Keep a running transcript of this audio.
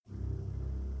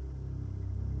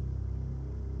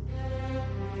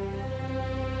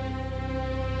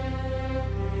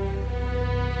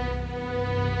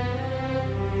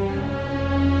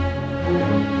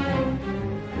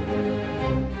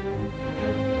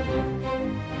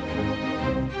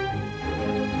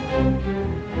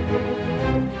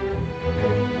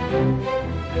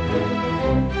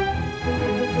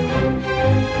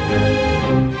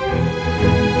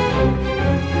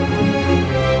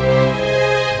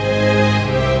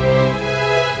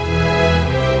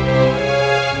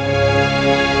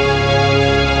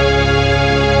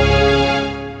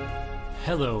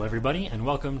Hello, everybody, and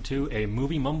welcome to a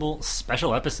Movie Mumble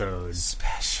special episode.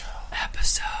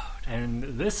 And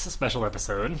this special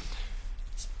episode...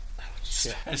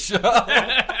 Special. What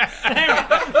did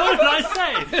I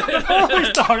say? Before we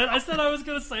started, I said I was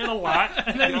going to say it a lot,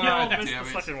 and then y'all missed the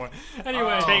second one.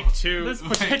 Anyway, Take two. This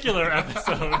particular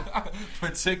episode...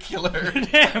 Particular.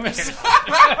 Damn it.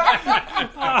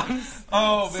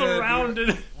 Oh, man.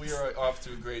 Surrounded. We are off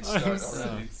to a great start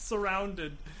already.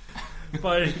 Surrounded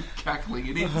by Cackling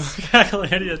idiots.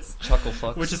 cackling idiots, Chuckle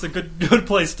fucks. which is a good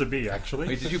place to be, actually.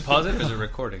 Wait, did you pause it or is it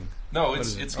recording? No,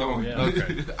 it's going. yeah.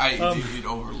 Okay. I did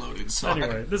overloaded, so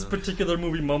Anyway, this particular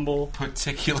movie mumble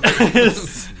particular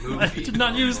is... movie. I did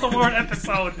not use the word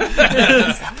episode.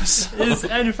 is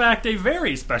in fact a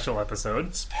very special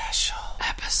episode. Special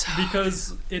episode.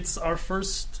 Because it's our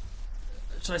first,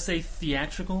 should I say,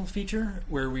 theatrical feature,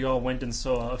 where we all went and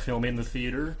saw a film in the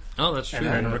theater Oh, that's and true.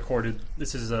 then recorded.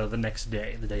 This is the next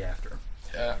day, the day after.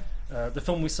 Yeah. The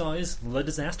film we saw is The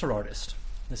Disaster Artist.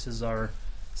 This is our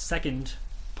second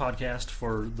podcast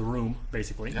for The Room,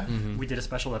 basically. Yeah. Mm-hmm. We did a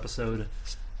special episode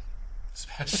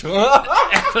Special.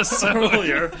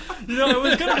 earlier. You know, I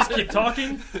was going to just keep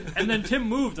talking, and then Tim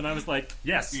moved, and I was like,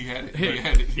 yes. You had it. You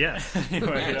had it. Yes.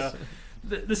 Anyway,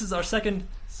 this is our second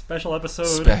special episode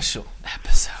Special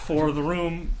episode. for The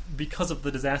Room because of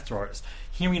The Disaster Artist.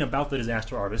 Hearing about The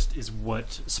Disaster Artist is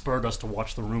what spurred us to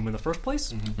watch The Room in the first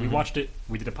place. We watched it.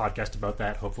 We did a podcast about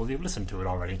that. Hopefully you've listened to it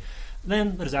already.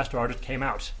 Then The Disaster Artist came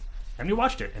out, and we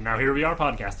watched it, and now here we are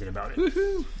podcasting about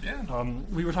it. Yeah.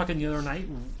 We were talking the other night.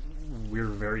 We were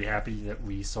very happy that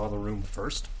we saw The Room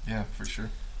first. Yeah, for sure.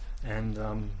 And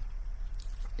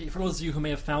for those of you who may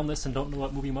have found this and don't know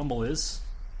what Movie Mumble is,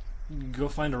 go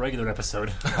find a regular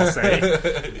episode, I'll say.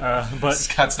 But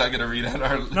Scott's not going to read out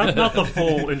our... not the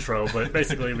full intro, but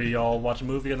basically we all watch a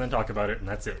movie and then talk about it, and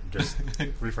that's it. Just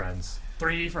three friends.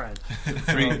 Three friends.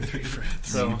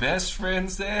 So- The best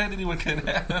friends that anyone can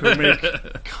have. Who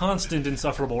make constant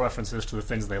insufferable references to the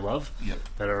things they love Yep.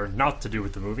 that are not to do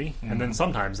with the movie. And then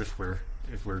sometimes if we're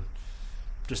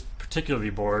just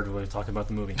particularly bored, we'll talk about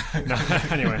the movie. No,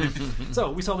 anyway,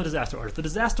 so we saw The Disaster Artist. The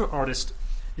Disaster Artist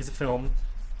is a film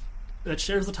that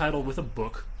shares the title with a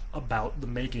book about the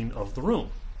making of The Room.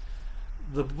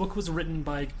 The book was written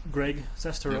by Greg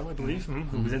Sestero, I believe,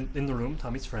 who was in The Room,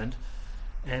 Tommy's friend.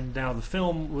 And now the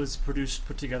film was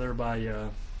put together by, I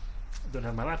don't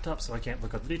have my laptop, so I can't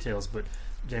look up the details, but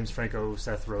James Franco,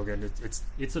 Seth Rogen.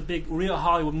 It's a big real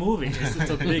Hollywood movie. It's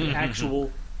a big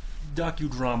actual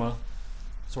docudrama,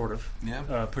 sort of,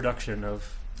 Yeah. production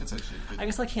of... That's actually a good. I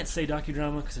guess I can't say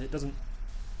docudrama because it doesn't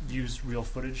use real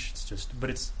footage.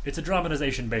 But it's a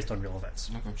dramatization based on real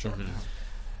events Okay, sure.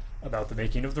 about the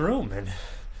making of The Room,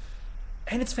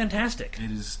 and it's fantastic It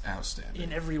is outstanding.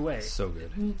 in every way. So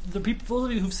good. The people, those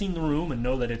of you who've seen The Room and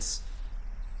know that it's,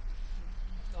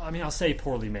 I mean, I'll say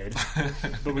poorly made,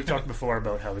 but we've talked before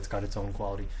about how it's got its own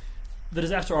quality. The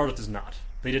Disaster Artist is not.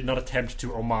 They did not attempt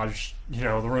to homage, The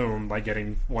Room by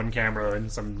getting one camera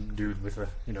and some dude with a,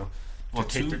 Well,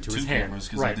 taped two it to his hand. cameras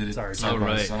because Right, they did it sorry. side Oh, by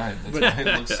right. side. That's But why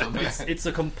it looks so bad. It's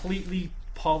a completely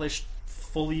polished,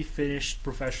 fully finished,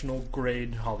 professional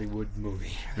grade Hollywood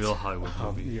movie. Real Hollywood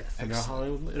movie. Yes, a real Excellent.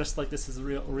 Hollywood, just like this is a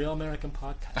real American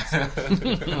podcast,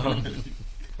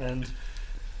 and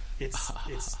it's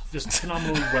just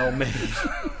phenomenally well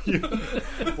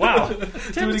made. Wow,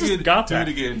 Tim just again. got Do that.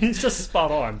 it again. He's just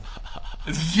spot on.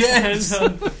 Yes.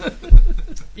 And,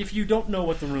 if you don't know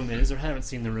what The Room is or haven't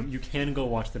seen The Room, you can go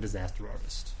watch The Disaster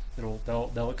Artist.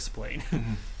 They'll explain.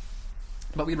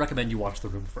 But we'd recommend you watch The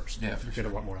Room first. Yeah, for you sure.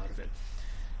 get a lot more out of it.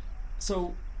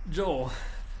 So, Joel,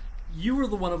 you were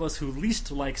the one of us who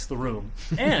least likes The Room,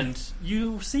 and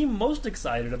you seem most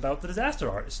excited about The Disaster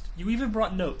Artist. You even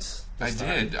brought notes. I this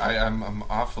time. did. I'm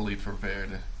awfully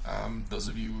prepared. Those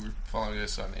of you who are following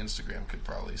us on Instagram could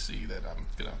probably see that I'm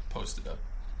going to post it up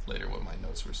later what my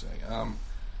notes were saying.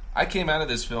 I came out of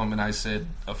this film and I said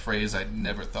a phrase I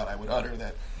never thought I would utter,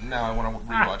 that now I want to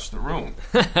rewatch The Room.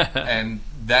 And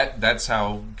that's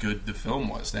how good the film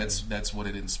was. That's what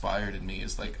it inspired in me,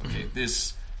 is like, okay,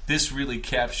 this really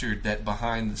captured that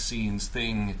behind the scenes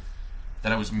thing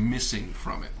that I was missing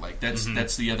from it. Like that's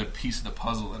the other piece of the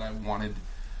puzzle that I wanted,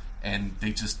 and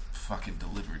they just fucking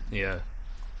delivered. Yeah.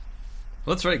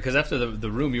 Well, that's right, because after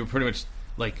the Room, you were pretty much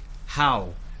like,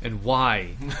 how and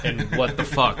why and what the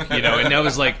fuck, you know. And I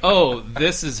was like, oh,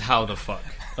 this is how the fuck.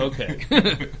 Okay.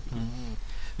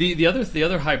 The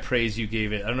other high praise you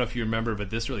gave it, I don't know if you remember, but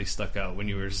this really stuck out when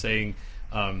you were saying,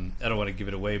 I don't want to give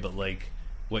it away, but like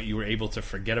what you were able to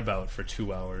forget about for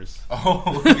 2 hours.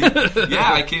 Oh,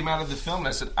 yeah, I came out of the film and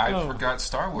I said, I forgot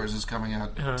Star Wars is coming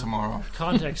out tomorrow.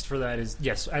 Context for that is,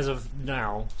 yes, as of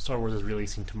now, Star Wars is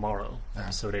releasing tomorrow,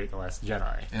 Episode 8, The Last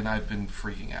Jedi. And I've been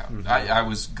freaking out. Mm-hmm. I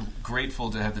was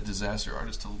grateful to have the Disaster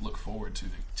Artist to look forward to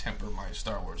temper my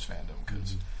Star Wars fandom,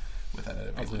 because without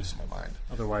it, I'd be losing my mind.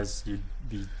 Otherwise, you'd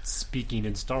be speaking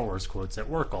in Star Wars quotes at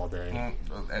work all day.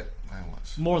 Well, I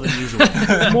was. More than usual.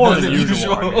 More than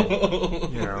usual. I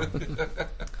mean, you know.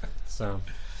 So.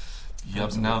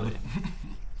 Yub nub.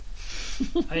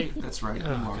 I, That's right.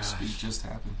 Mark's speech just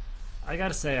happened. I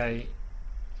gotta say,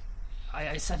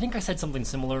 I think I said something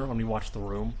similar when we watched The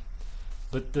Room,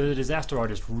 but the Disaster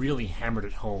Artist really hammered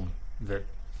it home that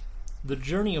the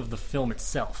journey of the film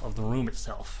itself, of The Room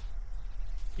itself,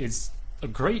 is a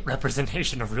great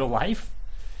representation of real life,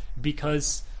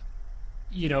 because,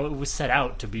 you know, it was set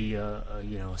out to be a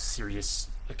serious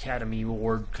Academy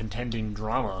Award contending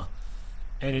drama,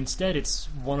 and instead it's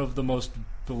one of the most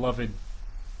beloved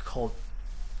cult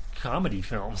comedy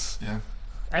films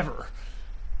ever.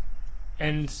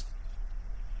 And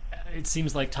it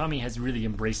seems like Tommy has really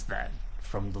embraced that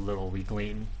from the little we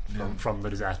glean from the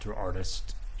Disaster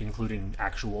Artist, including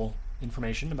actual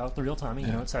information about the real Tommy,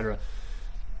 you know, etc.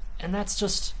 And that's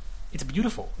just, it's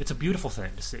beautiful. It's a beautiful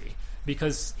thing to see,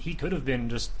 because he could have been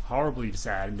just horribly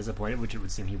sad and disappointed, which it would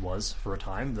seem he was for a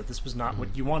time, that this was not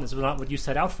what you wanted, this was not what you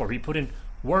set out for. He put in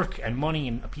work and money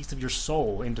and a piece of your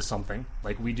soul into something,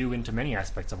 like we do into many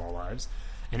aspects of our lives,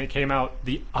 and it came out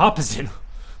the opposite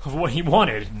of what he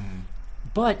wanted.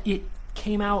 But it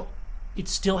came out, it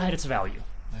still had its value.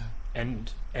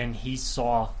 And he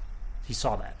saw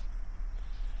that.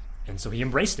 And so he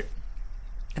embraced it.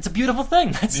 It's a beautiful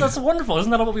thing. That's wonderful.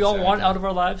 Isn't that what we all want out of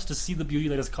our lives? To see the beauty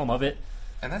that has come of it,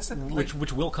 and that's the,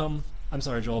 which will come. I'm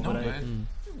sorry, Joel, but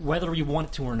whether you want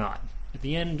it to or not, at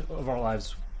the end of our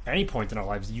lives, at any point in our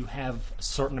lives, you have a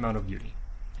certain amount of beauty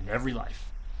in every life.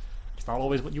 It's not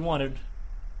always what you wanted,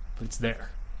 but it's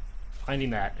there. Finding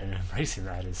that and embracing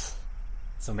that it's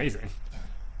amazing.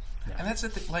 Yeah. And that's the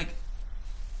thing. Like,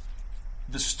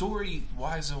 the story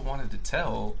Wiseau wanted to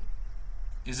tell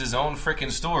is his own freaking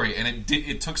story, and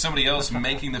it took somebody else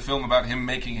making the film about him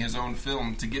making his own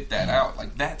film to get that out.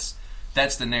 Like, that's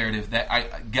the narrative that I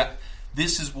got.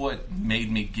 This is what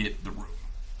made me get The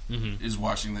Room, is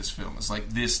watching this film. It's like,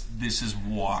 this is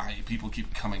why people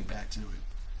keep coming back to it,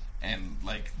 and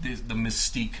like the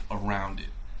mystique around it,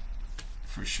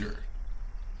 for sure.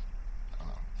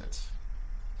 That's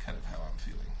kind of how I'm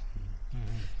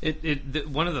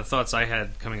feeling. One of the thoughts I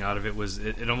had coming out of it was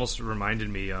it almost reminded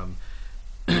me.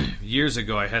 Years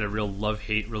ago, I had a real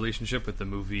love-hate relationship with the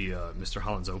movie Mr.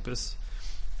 Holland's Opus,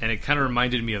 and it kind of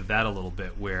reminded me of that a little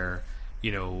bit, where,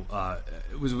 you know,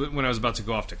 it was when I was about to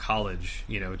go off to college,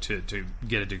 you know, to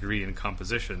get a degree in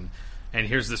composition, and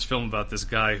here's this film about this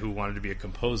guy who wanted to be a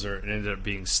composer and ended up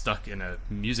being stuck in a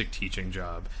music teaching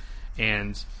job.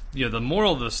 And, you know, the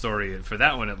moral of the story, for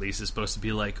that one at least, is supposed to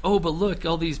be like, oh, but look,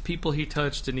 all these people he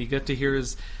touched, and he got to hear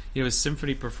his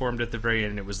symphony performed at the very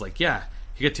end, and it was like, yeah,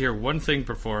 you get to hear one thing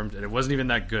performed, and it wasn't even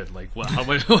that good. Like, well, how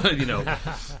much, you know?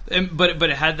 But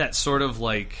it had that sort of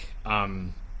like,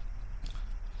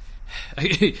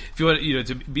 if you want, you know,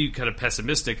 to be kind of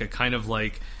pessimistic, a kind of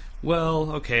like,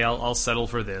 well, okay, I'll settle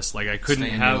for this. Like, I couldn't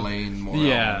Stay in have, your lane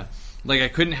more. like I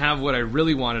couldn't have what I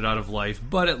really wanted out of life,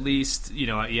 but at least, you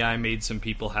know, I made some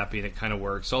people happy, and it kind of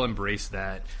works. So I'll embrace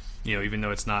that. You know, even though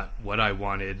it's not what I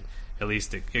wanted, at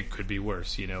least it could be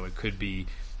worse. You know, it could be.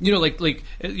 You know, like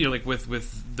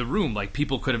with The Room, like,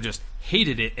 people could have just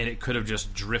hated it, and it could have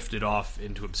just drifted off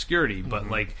into obscurity. But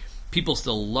like, people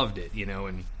still loved it, you know,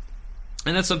 and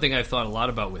that's something I've thought a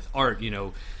lot about with art. You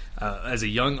know, as a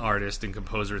young artist and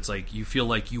composer, it's like you feel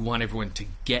like you want everyone to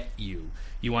get you.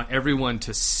 You want everyone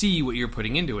to see what you're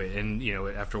putting into it, and you know,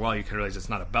 after a while, you kind of realize it's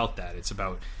not about that. It's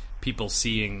about people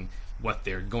seeing what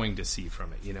they're going to see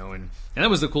from it, you know, and that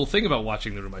was the cool thing about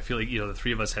watching The Room. I feel like, you know, the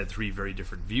three of us had three very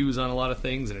different views on a lot of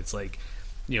things, and it's like,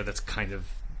 you know, that's kind of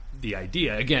the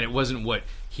idea. Again, it wasn't what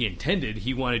he intended.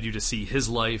 He wanted you to see his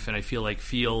life, and I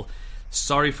feel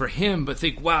sorry for him, but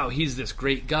think, wow, he's this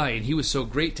great guy, and he was so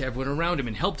great to everyone around him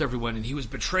and helped everyone, and he was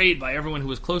betrayed by everyone who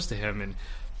was close to him, and,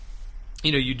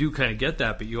 you know, you do kind of get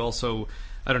that, but you also,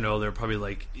 I don't know, they're probably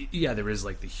like, yeah, there is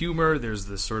like the humor, there's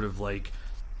this sort of like,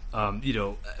 you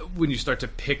know, when you start to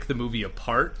pick the movie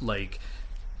apart, like,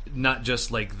 not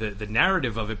just like the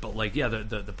narrative of it, but like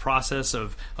the process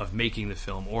of making the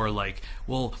film, or like,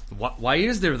 well, why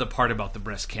is there the part about the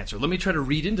breast cancer? Let me try to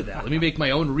read into that. Let me make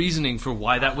my own reasoning for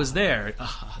why that was there.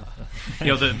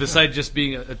 Besides just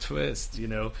being a twist,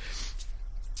 So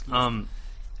I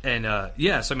mean,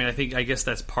 I guess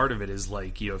that's part of it, is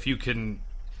like, if you can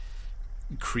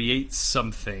create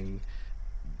something,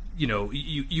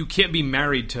 you can't be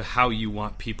married to how you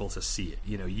want people to see it.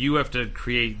 You have to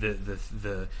create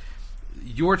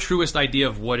your truest idea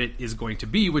of what it is going to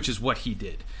be, which is what he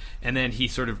did. And then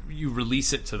you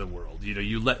release it to the world.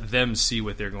 You let them see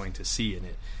what they're going to see in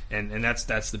it. And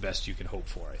that's the best you can hope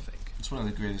for, I think. It's one of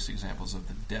the greatest examples of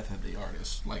the death of the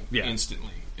artist,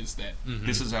 instantly, is that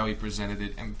this is how he presented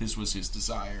it, and this was his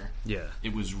desire. Yeah.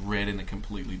 It was read in a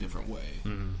completely different way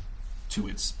to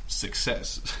its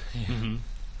success. Yeah.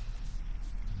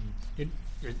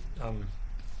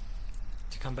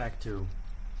 To come back to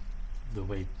the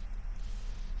way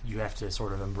you have to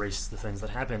sort of embrace the things that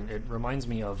happen, it reminds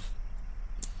me of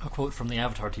a quote from the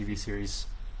Avatar TV series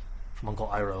from Uncle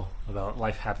Iroh about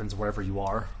life happens wherever you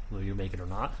are, whether you make it or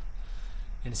not.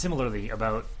 And similarly,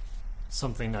 about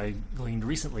something I gleaned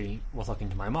recently while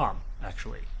talking to my mom,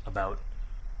 actually, about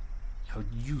how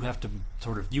you have to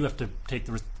take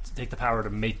the power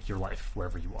to make your life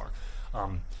wherever you are.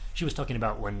 She was talking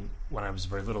about when I was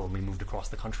very little and we moved across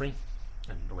the country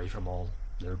and away from all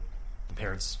their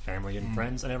parents, family, and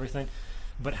friends and everything.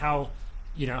 But how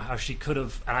she could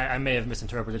have, and I may have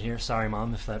misinterpreted here, sorry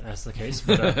Mom if that's the case,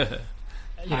 but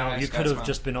you could have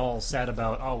just been all sad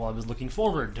about, I was looking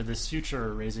forward to this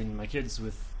future, raising my kids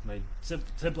with my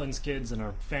siblings' kids and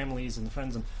our families and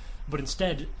friends, but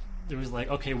instead it was like,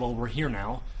 okay, well, we're here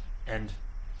now, and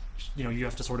you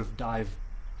have to sort of dive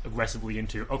aggressively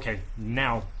into, okay,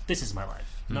 now this is my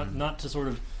life, not to sort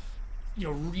of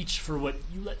reach for what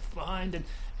you left behind.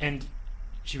 And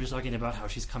she was talking about how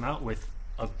she's come out with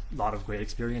a lot of great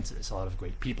experiences, a lot of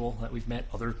great people that we've met,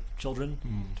 other children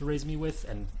to raise me with,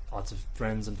 and lots of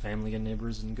friends and family and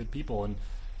neighbors and good people,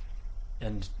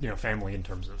 and family in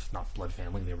terms of not blood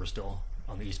family, they were still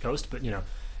on the East Coast, but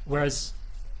whereas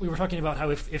we were talking about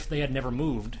how if they had never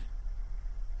moved,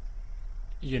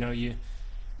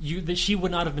 that she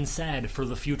would not have been sad for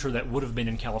the future that would have been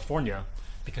in California,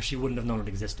 because she wouldn't have known it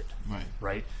existed.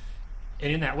 Right?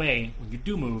 And in that way, when you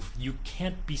do move, you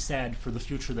can't be sad for the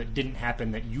future that didn't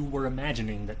happen, that you were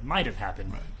imagining that might have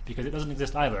happened, because it doesn't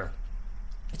exist either.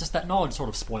 It's just that knowledge sort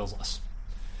of spoils us.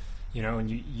 And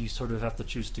you sort of have to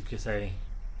choose to say,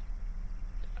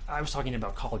 I was talking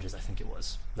about colleges, I think it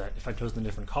was, that if I'd chosen a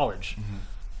different college,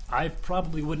 I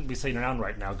probably wouldn't be sitting around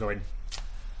right now going,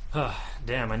 oh,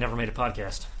 damn, I never made a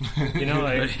podcast.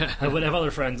 I would have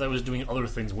other friends I was doing other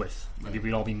things with. Maybe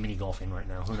we'd all be mini golfing right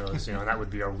now. Who knows? And that would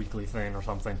be our weekly thing or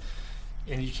something.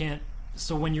 And you can't.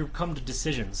 So when you come to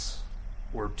decisions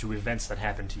or to events that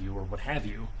happen to you or what have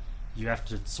you, you have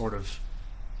to sort of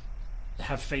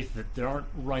have faith that there aren't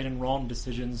right and wrong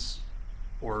decisions,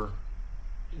 or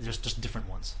just different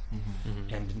ones.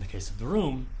 And in the case of The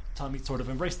Room, Tommy sort of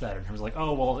embraced that in terms of like,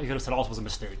 oh, well, he could have said all this was a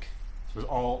mistake. It was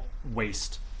all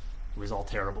waste. It was all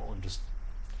terrible, and just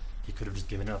he could have just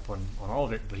given up on all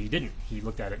of it, but he didn't. He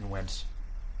looked at it and went,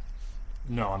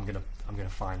 "No, I'm gonna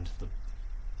find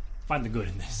the good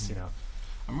in this."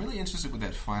 I'm really interested with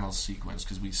that final sequence,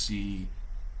 because we see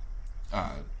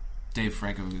Dave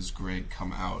Franco as Greg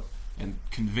come out and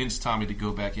convince Tommy to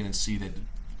go back in and see that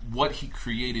what he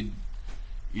created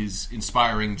is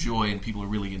inspiring joy and people are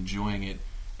really enjoying it,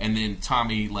 and then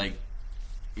Tommy, like,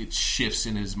 it shifts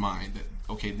in his mind that,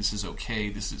 okay, this is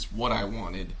what I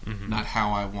wanted, not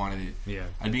how I wanted it. Yeah.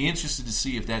 I'd be interested to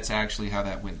see if that's actually how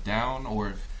that went down, or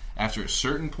if after a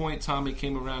certain point Tommy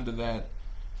came around to that.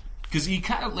 Because he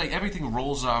kind of, like, everything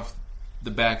rolls off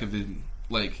the back of him.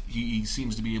 Like, he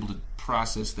seems to be able to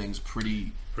process things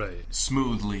pretty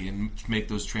smoothly and make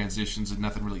those transitions, and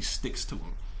nothing really sticks to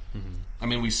him. I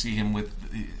mean, we see him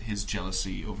with his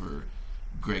jealousy over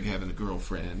Greg having a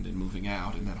girlfriend and moving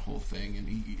out and that whole thing, and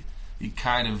he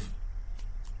kind of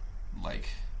like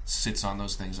sits on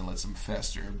those things and lets them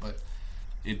fester. But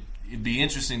it'd be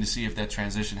interesting to see if that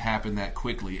transition happened that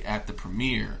quickly at the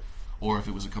premiere, or if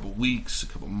it was a couple weeks, a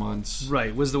couple months.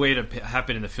 Right. Was the way it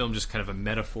happened in the film just kind of a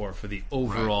metaphor for the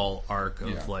overall arc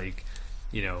of like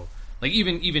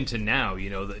even to now,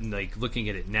 like looking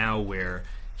at it now where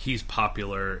he's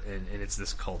popular and it's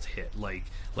this cult hit.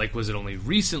 Like was it only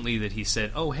recently that he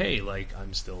said, "Oh, hey, like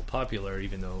I'm still popular,"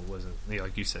 even though it wasn't,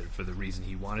 like you said, for the reason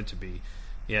he wanted to be.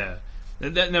 Yeah,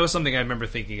 that was something I remember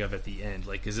thinking of at the end.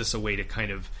 Like, is this a way to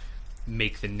kind of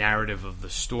make the narrative of the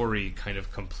story kind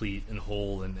of complete and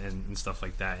whole and stuff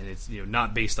like that? And it's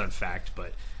not based on fact,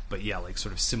 but but yeah, like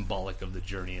sort of symbolic of the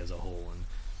journey as a whole. And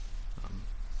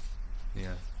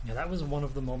Yeah, that was one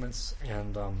of the moments,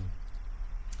 and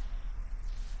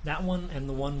that one and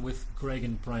the one with Greg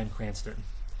and Bryan Cranston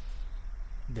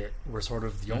that were sort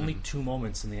of the only two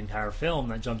moments in the entire film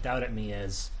that jumped out at me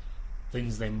as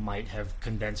things they might have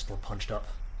condensed or punched up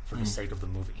for the sake of the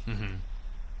movie.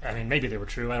 I mean, maybe they were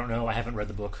true. I don't know. I haven't read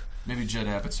the book. Maybe Judd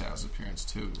Apatow's appearance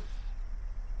too.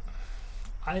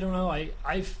 I don't know.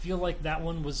 I feel like that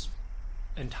one was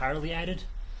entirely added,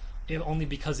 only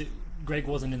because Greg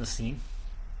wasn't in the scene.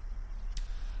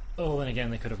 Oh, and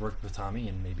again, they could have worked with Tommy,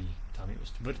 and maybe Tommy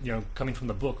was. But coming from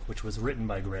the book, which was written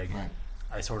by Greg, Right.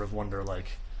 I sort of wonder, like,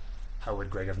 how would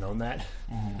Greg have known that?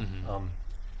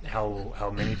 How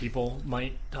many people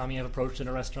might Tommy have approached in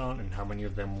a restaurant, and how many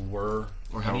of them were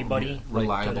Or how anybody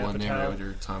reliable like a Judd Apatow,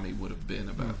 narrator Tommy would have been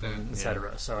about that.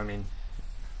 etc. So I mean,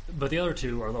 but the other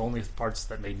two are the only parts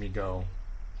that made me go,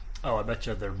 "Oh, I bet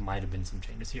you there might have been some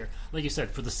changes here." Like you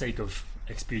said, for the sake of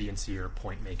expediency or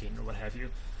point making or what have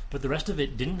you. But the rest of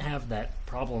it didn't have that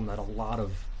problem that a lot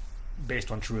of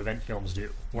based on true event films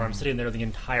do, where I'm sitting there the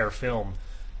entire film,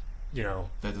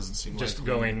 That doesn't seem just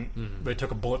likely. going. They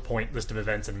took a bullet point list of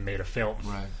events and made a film.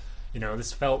 Right.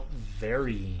 This felt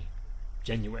very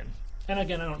genuine. And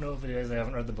again, I don't know if it is. I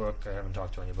haven't read the book. I haven't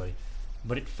talked to anybody,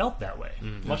 but it felt that way,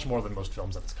 much more than most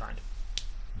films of its kind.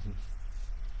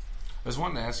 I was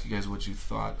wanting to ask you guys what you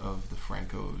thought of the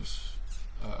Franco's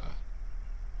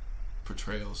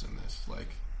portrayals in this,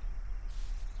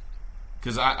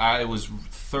 because I was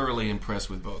thoroughly impressed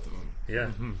with both of them.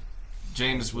 yeah,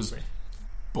 James was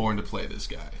born to play this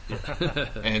guy,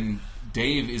 and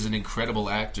Dave is an incredible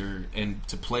actor, and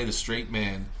to play the straight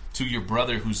man to your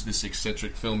brother, who's this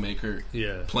eccentric filmmaker,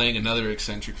 playing another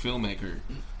eccentric filmmaker,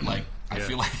 I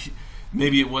feel like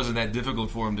maybe it wasn't that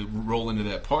difficult for him to roll into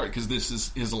that part because this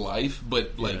is his life,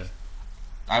 but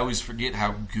I always forget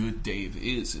how good Dave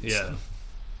is.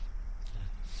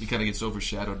 He kind of gets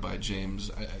overshadowed by James,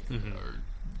 or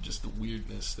just the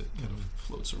weirdness that kind of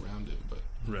floats around him. But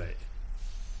right.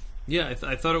 Yeah,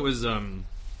 I thought it was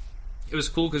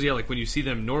cool because like when you see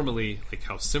them normally, like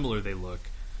how similar they look,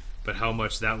 but how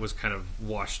much that was kind of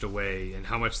washed away, and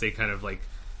how much they kind of like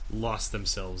lost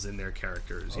themselves in their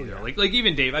characters. Like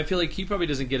even Dave, I feel like he probably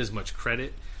doesn't get as much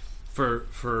credit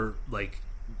for like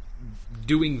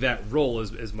doing that role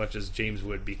as much as James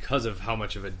would because of how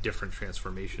much of a different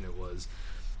transformation it was.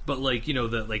 But like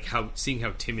seeing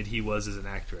how timid he was as an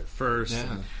actor at first,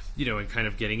 and, and kind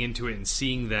of getting into it and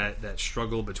seeing that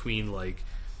struggle between like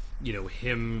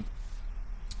him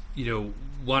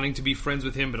wanting to be friends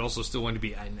with him but also still wanting to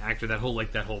be an actor, that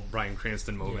whole Bryan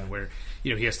Cranston moment where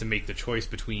he has to make the choice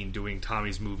between doing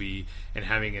Tommy's movie and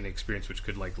having an experience which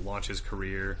could like launch his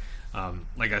career.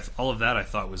 All of that I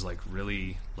thought was like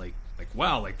really like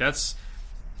wow, like that's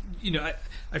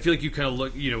I feel like you kind of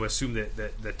look, assume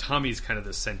that Tommy's kind of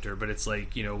the center, but it's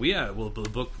like, the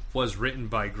book was written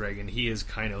by Greg, and he is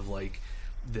kind of like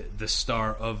the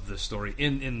star of the story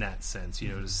in that sense,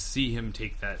 to see him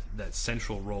take that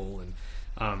central role,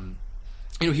 and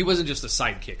he wasn't just a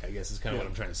sidekick, I guess is kind of what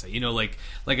I'm trying to say. Like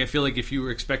I feel like if you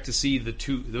expect to see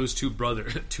those two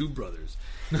brothers,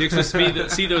 you expect to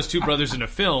see those two brothers in a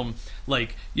film,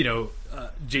 like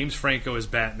James Franco as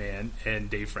Batman and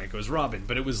Dave Franco as Robin,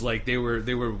 but it was like they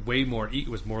were way more. It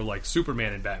was more like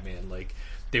Superman and Batman, like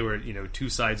they were two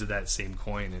sides of that same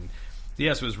coin, and so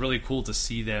it was really cool to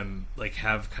see them like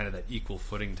have kind of that equal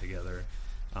footing together.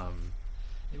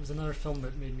 It was another film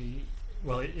that made me.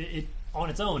 Well, it on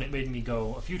its own, it made me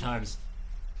go a few times.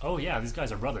 Oh yeah, these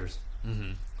guys are brothers.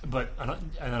 Mm-hmm. But and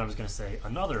then I was going to say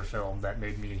another film that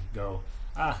made me go,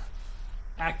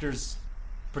 actors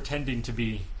pretending to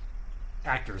be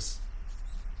actors,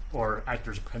 or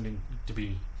actors pretending to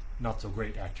be not so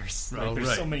great actors. Like,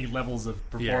 there's so many levels of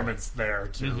performance there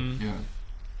too. Mm-hmm. Yeah.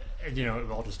 And it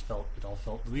all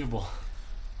felt believable.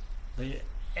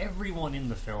 Everyone in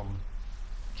the film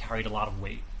carried a lot of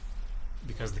weight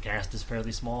because the cast is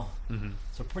fairly small. Mm-hmm.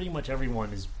 So pretty much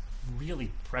everyone is really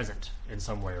present in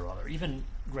some way or other. Even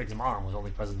Greg's mom was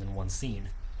only present in one scene.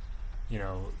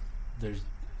 There's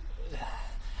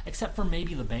except for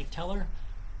maybe the bank teller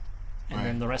and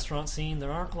then the restaurant scene,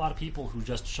 there aren't a lot of people who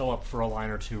just show up for a line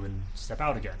or two and step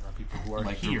out again. There are people who are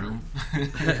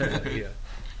here.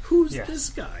 Who's this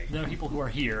guy? There are people who are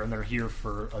here, and they're here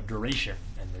for a duration,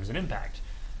 and there's an impact.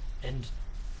 And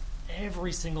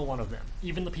every single one of them,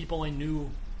 even the people I knew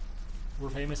were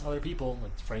famous other people,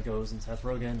 like Franco's and Seth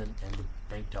Rogen and the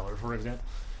bank teller, for example,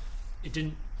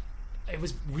 it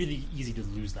was really easy to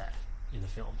lose that in the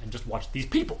film and just watch these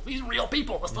real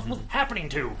people, that's what's happening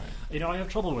to. Right. I have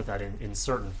trouble with that in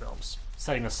certain films,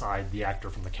 setting aside the actor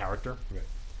from the character. Right.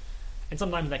 And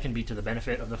sometimes that can be to the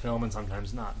benefit of the film, and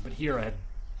sometimes not. But here, I had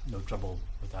no trouble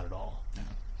with that at all. Yeah.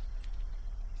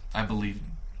 I believe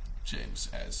James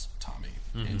as Tommy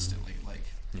instantly. Like,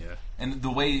 Yeah. and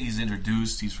the way he's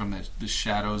introduced, he's from the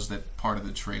shadows, that part of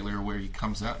the trailer where he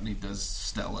comes out and he does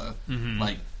Stella.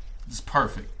 Like, it's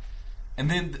perfect. And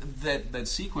then that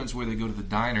sequence where they go to the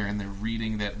diner and they're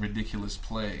reading that ridiculous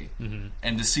play,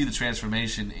 and to see the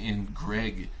transformation in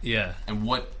Greg, Yeah. and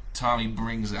what Tommy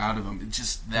brings out of him, it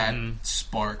just that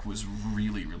spark was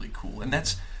really, really cool. And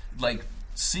that's like,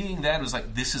 seeing that was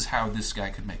like, this is how this guy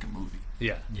could make a movie.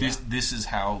 Yeah. This is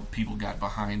how people got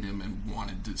behind him and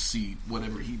wanted to see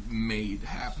whatever he made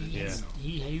happen. Yeah.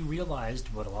 He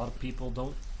realized what a lot of people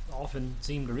don't often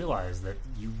seem to realize, that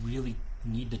you really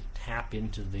need to tap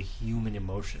into the human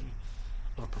emotion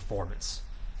of a performance,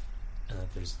 and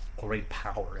that there's great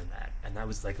power in that. And that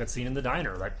was like that scene in the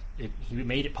diner. Like, he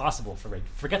made it possible for Greg.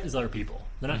 Forget these other people;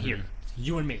 they're not here. It's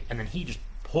you and me. And then he just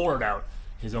poured out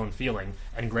his own feeling,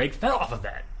 and Greg fed off of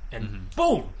that. And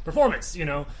boom, performance.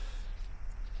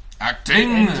 Acting.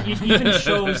 And it even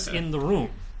shows in the room.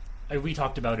 We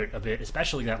talked about it a bit,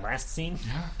 especially that last scene.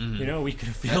 Yeah. We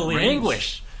could feel That the rage.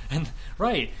 anguish, and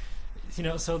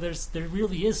so there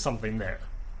really is something there,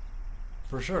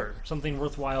 for sure, something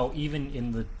worthwhile, even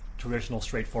in the traditional,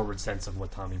 straightforward sense of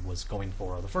what Tommy was going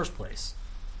for in the first place,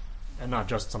 and not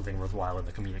just something worthwhile in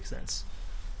the comedic sense.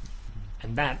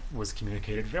 And that was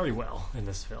communicated very well in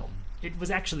this film. It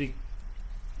was actually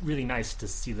really nice to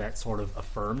see that sort of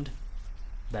affirmed,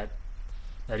 that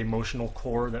emotional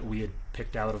core that we had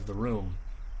picked out of the room,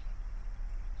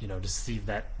 to see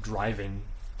that driving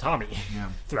Tommy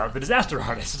throughout The Disaster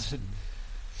Artist.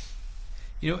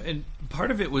 And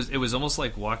part of it was almost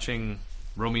like watching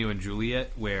Romeo and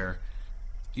Juliet, where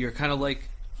you're kind of like,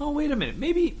 oh, wait a minute,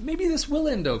 maybe this will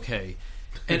end okay.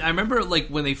 And I remember, like,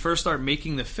 when they first start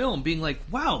making the film, being like,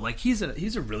 wow, like, he's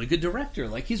a really good director,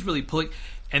 like, he's really pulling.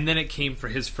 And then it came for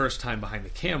his first time behind the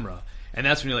camera, and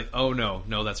that's when you're like, oh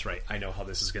no, that's right, I know how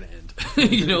this is going to end.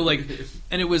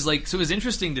 And it was like, so it was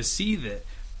interesting to see that,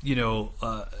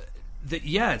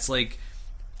 it's like,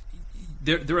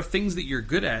 there are things that you're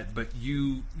good at, but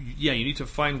you need to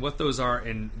find what those are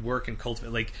and work and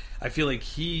cultivate. Like, I feel like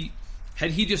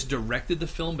had he just directed the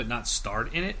film but not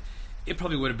starred in it, it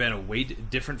probably would have been a way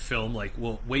different film, like,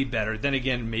 well, way better. Then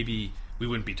again, maybe we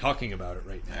wouldn't be talking about it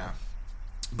right now. Yeah.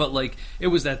 But, like, it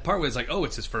was that part where it's like, oh,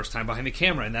 it's his first time behind the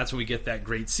camera, and that's when we get that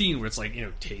great scene where it's like,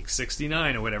 take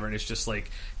 69 or whatever, and it's just like,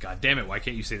 God damn it, why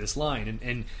can't you say this line?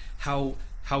 And how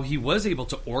he was able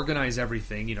to organize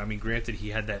everything. I mean, granted, he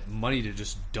had that money to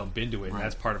just dump into it, and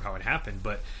that's part of how it happened.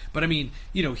 But I mean,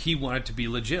 he wanted to be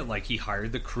legit. Like, he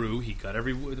hired the crew, he got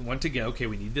everyone together. Okay,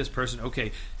 we need this person.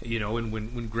 Okay, and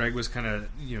when Greg was kind of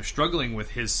struggling with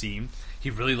his scene, he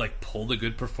really like pulled a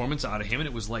good performance out of him, and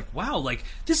it was like, wow, like,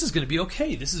 this is going to be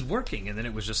okay. This is working. And then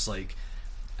it was just like,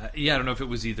 I don't know if it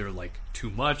was either like too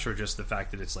much or just the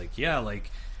fact that it's like,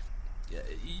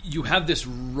 you have this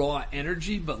raw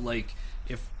energy, but like,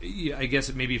 I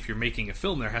guess maybe if you're making a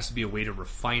film, there has to be a way to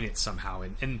refine it somehow,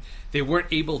 and they weren't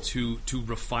able to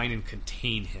refine and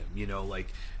contain him,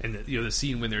 and the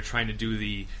scene when they're trying to do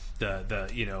the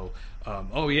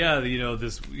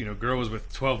this girl was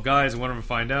with 12 guys and one of them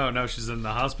find out, now she's in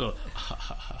the hospital.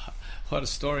 What a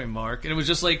story, Mark. And it was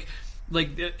just like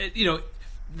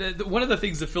one of the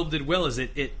things the film did well is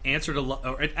it answered a lot,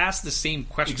 or it asked the same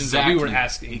questions that we were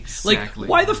asking. Exactly. Like,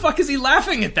 why the fuck is he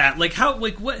laughing at that? Like, how?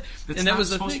 Like, what? It's and that not was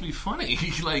supposed to be funny.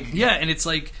 Like, yeah, and it's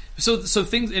like so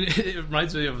things. And it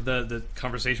reminds me of the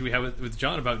conversation we had with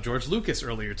John about George Lucas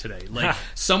earlier today. Like,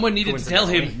 someone needed to tell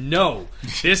him, no,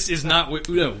 this is not.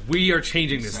 No, we are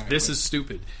changing this. Exactly. This is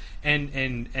stupid.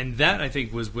 And that, I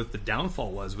think, was what the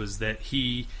downfall was that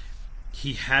he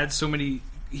had so many.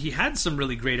 He had some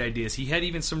really great ideas. He had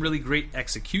even some really great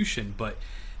execution, but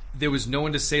there was no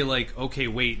one to say, like, okay,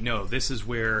 wait, no, this is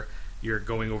where you're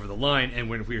going over the line. And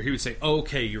when he would say, oh,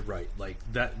 okay, you're right, like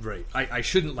that, right? I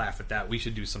shouldn't laugh at that. We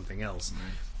should do something else. Right.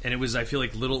 And it was, I feel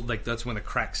like, that's when the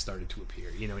cracks started to appear,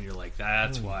 and you're like,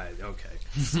 that's why. Okay,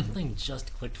 something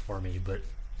just clicked for me, but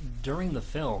during the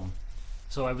film.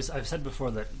 So I've said before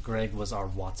that Greg was our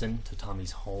Watson to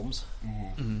Tommy's Holmes,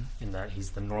 in that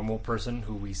he's the normal person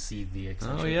who we see the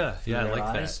eccentric. Oh yeah, through I their like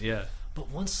eyes. that. Yeah. But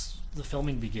once the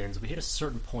filming begins, we hit a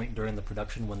certain point during the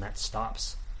production when that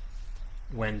stops.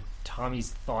 When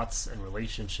Tommy's thoughts and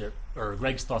relationship, or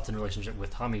Greg's thoughts and relationship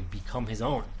with Tommy, become his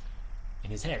own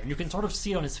in his head, and you can sort of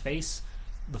see on his face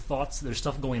the thoughts. There's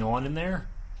stuff going on in there,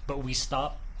 but we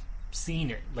stop seeing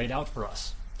it laid out for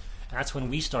us. And that's when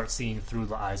we start seeing through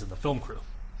the eyes of the film crew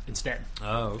instead.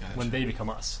 Oh, okay. When they become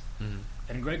us.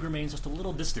 And Greg remains just a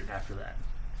little distant after that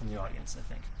from the audience, I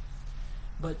think.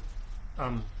 But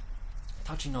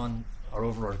touching on our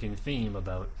overarching theme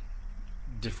about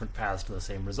different paths to the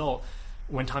same result,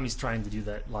 when Tommy's trying to do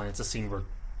that line, it's a scene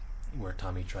where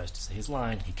Tommy tries to say his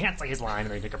line, he can't say his line,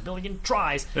 and they take a billion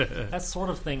tries. That sort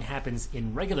of thing happens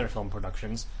in regular film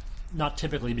productions, not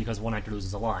typically because one actor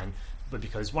loses a line, but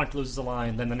because one actor loses a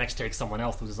line, then the next take someone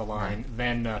else loses a line,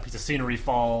 then a piece of scenery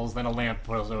falls, then a lamp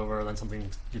boils over, then something,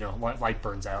 light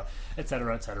burns out,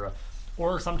 etc., etc.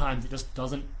 Or sometimes it just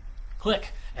doesn't click,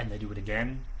 and they do it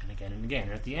again and again and again.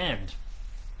 And at the end,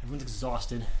 everyone's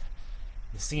exhausted,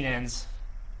 the scene ends,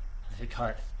 and they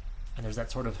cut, and there's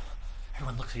that sort of,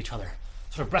 everyone looks at each other,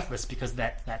 sort of breathless, because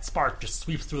that spark just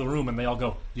sweeps through the room, and they all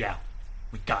go, yeah,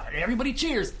 we got it. And everybody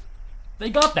cheers. They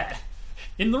got that.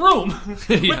 In the room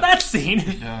with that scene.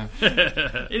 Yeah.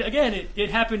 It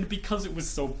happened because it was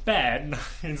so bad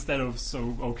instead of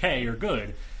so okay or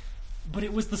good. But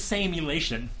it was the same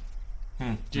elation.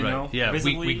 Do you know? Yeah,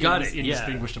 Visibly, we got it.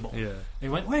 Indistinguishable. Yeah. They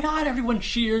went, "Oh my God!" Everyone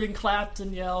cheered and clapped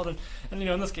and yelled, and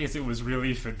in this case, it was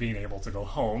relief at being able to go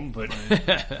home, but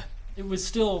it was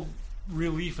still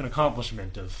relief and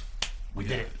accomplishment of we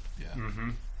did it. Yeah. Mm-hmm.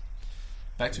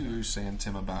 Back to what you were saying,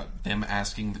 Tim, about them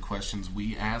asking the questions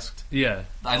we asked. Yeah.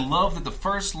 I love that the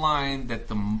first line that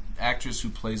the actress who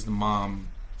plays the mom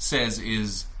says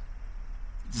is,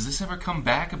 does this ever come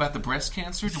back about the breast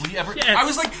cancer? Do we ever... Yes. I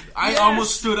was like... I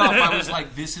almost stood up. I was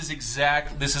like, this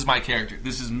is my character.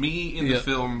 This is me in the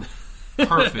film.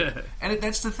 Perfect. And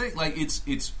that's the thing. Like,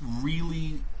 it's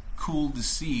really cool to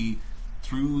see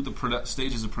through the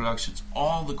stages of productions,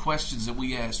 all the questions that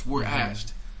we asked were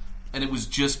asked. And it was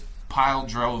just... pile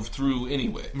drove through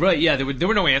anyway. Right, yeah, there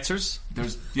were no answers.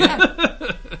 There's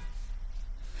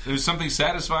something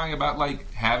satisfying about like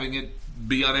having it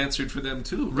be unanswered for them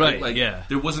too. Right, like, yeah.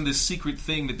 There wasn't this secret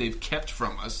thing that they've kept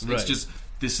from us. Right. It's just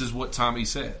this is what Tommy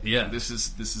said. Yeah. And this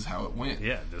is how it went.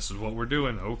 Yeah, this is what we're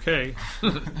doing. Okay.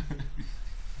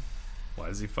 Why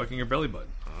is he fucking your belly button?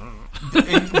 I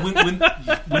don't know.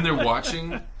 And when they're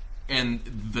watching and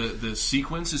the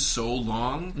sequence is so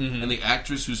long, and the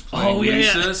actress who's playing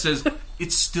Lisa says,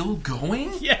 "It's still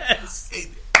going." Yes,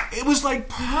 it was like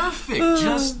perfect,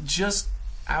 just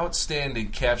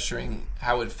outstanding, capturing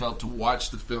how it felt to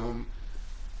watch the film,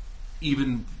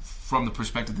 even from the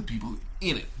perspective of the people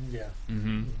in it. Yeah,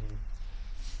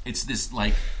 It's this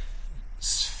like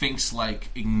Sphinx-like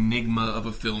enigma of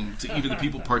a film to even the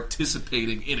people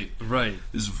participating in it. Right,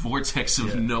 This vortex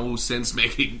of no sense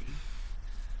making.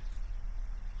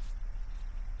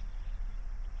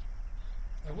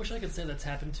 I wish I could say that's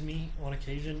happened to me on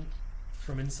occasion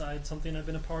from inside something I've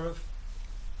been a part of.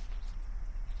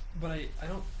 But I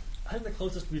don't. I think the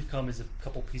closest we've come is a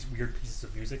couple weird pieces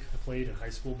of music I played in high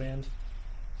school band.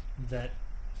 That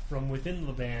from within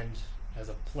the band, as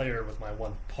a player with my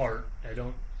one part,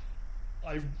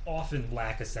 I often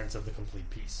lack a sense of the complete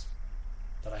piece.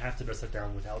 That I have to just sit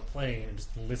down without playing and just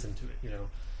listen to it.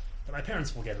 That my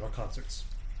parents will get at our concerts,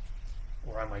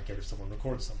 or I might get if someone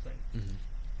records something.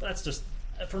 But that's just.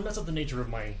 That's not the nature of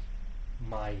my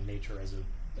nature as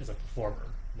a performer.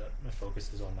 That my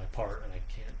focus is on my part, and I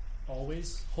can't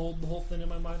always hold the whole thing in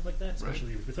my mind like that,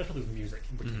 especially with music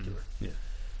in particular. Yeah.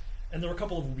 And there were a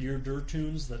couple of weirder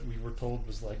tunes that we were told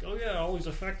was like, oh yeah, all these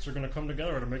effects are going to come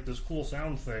together to make this cool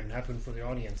sound thing happen for the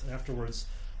audience. And afterwards,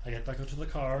 I get back up to the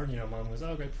car, and Mom goes,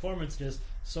 "Oh, great performance, just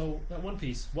so that one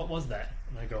piece, what was that?"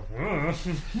 And I go,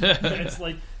 it's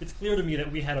like it's clear to me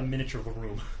that we had a miniature of a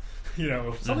room.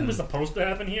 If something was supposed to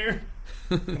happen here,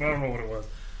 I don't know what it was.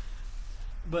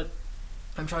 But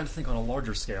I'm trying to think on a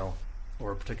larger scale,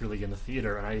 or particularly in the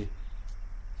theater, and I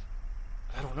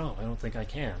don't know. I don't think I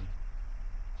can.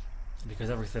 Because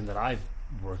everything that I've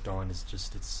worked on is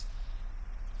just, it's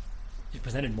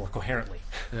presented more coherently.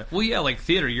 Yeah. Well, yeah, like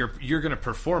theater, you're going to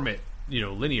perform it,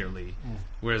 linearly.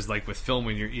 Whereas like with film,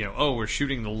 when you're, we're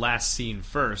shooting the last scene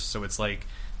first, so it's like,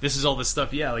 this is all this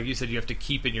stuff, like you said, you have to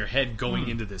keep in your head going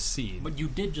into this scene. But you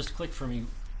did just click for me.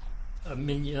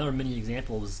 Another mini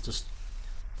example was just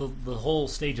the whole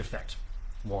stage effect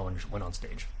when on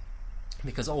stage.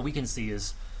 Because all we can see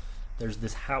is there's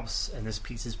this house and this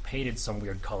piece is painted some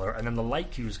weird color, and then the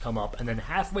light cues come up, and then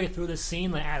halfway through the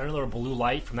scene they add another blue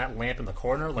light from that lamp in the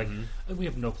corner. Like, we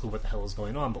have no clue what the hell is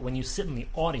going on. But when you sit in the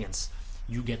audience,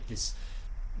 you get this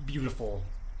beautiful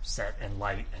set and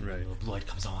light, and the blue light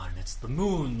comes on, and it's the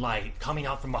moonlight coming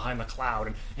out from behind the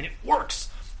cloud, and it works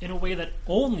in a way that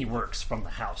only works from the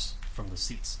house, from the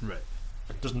seats. Right.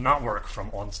 It does not work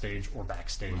from on stage or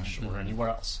backstage or anywhere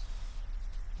else,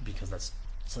 because that's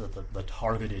sort of the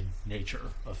targeted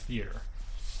nature of theater.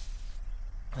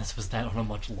 This was that on a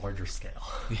much larger scale.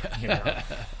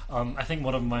 I think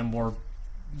one of my more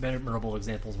memorable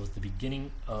examples was the beginning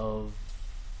of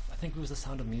think it was The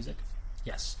Sound of Music.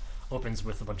 Yes, opens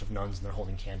with a bunch of nuns and they're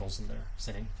holding candles and they're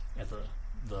singing at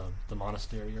the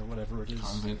monastery or whatever it is,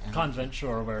 convent,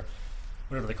 sure, where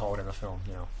whatever they call it in the film,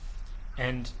 you know.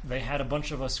 And they had a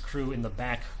bunch of us crew in the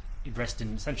back dressed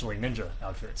in essentially ninja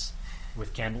outfits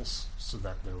with candles, so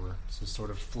that there were sort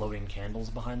of floating candles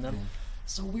behind them.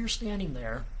 So we're standing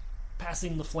there,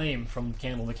 passing the flame from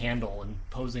candle to candle and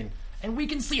posing, and we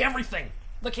can see everything.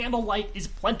 The candle light is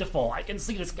plentiful. I can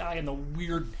see this guy in the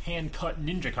weird hand-cut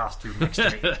ninja costume next to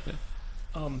me.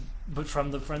 But from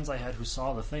the friends I had who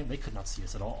saw the thing, they could not see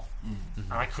us at all.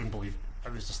 And I couldn't believe it. I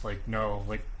was just like, no.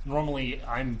 Like, normally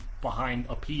I'm behind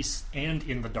a piece and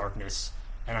in the darkness,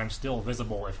 and I'm still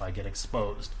visible if I get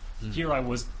exposed. Here I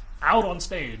was out on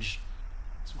stage,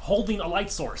 holding a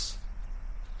light source.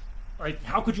 Like,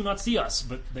 how could you not see us?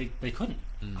 But they couldn't.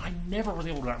 I never was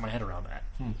able to wrap my head around that.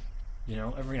 You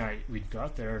know, every night we'd go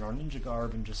out there in our ninja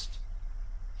garb and just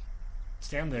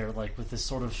stand there, like, with this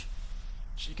sort of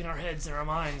shaking our heads in our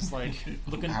minds, like,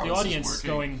 looking at the audience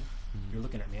going, you're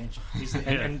looking at me, ain't you?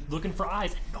 And looking for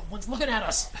eyes, and no one's looking at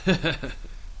us.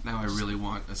 Now I really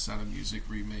want a Sound of Music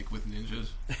remake with ninjas.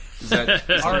 Is that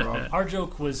wrong? Our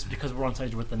joke was, because we're on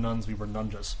stage with the nuns, we were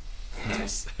nunjas.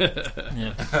 Nice.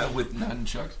 Yeah. With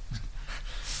nunchucks.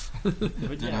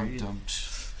 But yeah,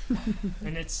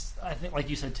 and it's, I think, like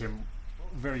you said, Tim,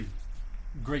 very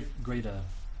great, I don't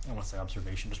want to say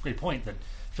observation, just great point that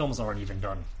films aren't even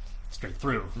done straight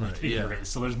through. Right,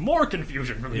 so there's more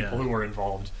confusion from people who were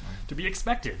involved to be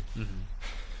expected.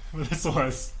 But this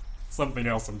was something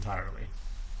else entirely.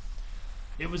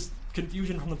 It was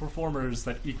confusion from the performers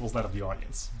that equals that of the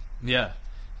audience. Yeah.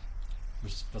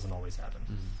 Which doesn't always happen.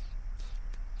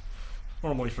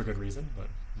 Normally for good reason, but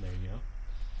there you go.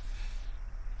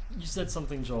 You said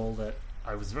something, Joel, that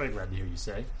I was very glad to hear you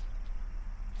say.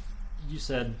 You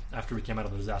said, after we came out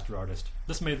of The Disaster Artist,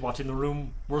 this made watching The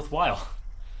Room worthwhile.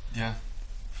 Yeah,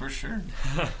 for sure.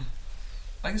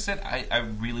 Like I said, I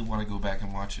really want to go back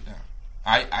and watch it now.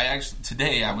 I actually,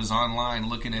 today I was online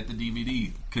looking at the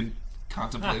DVD,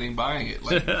 contemplating buying it.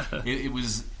 Like, it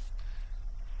was...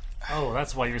 Oh,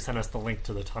 that's why you sent us the link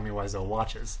to the Tommy Wiseau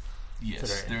watches. Yes,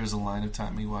 today. There's a line of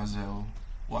Tommy Wiseau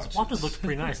watches. Watches look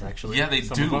pretty nice, actually. Yeah, they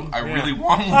Some do. I really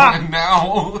want one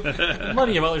now.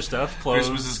 Plenty of other stuff. Clothes,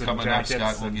 Christmas is and coming up,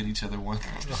 jackets, Scott. We'll get each other one.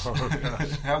 Oh, gosh.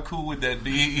 How cool would that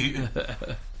be?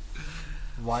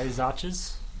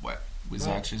 Wiseauches? What?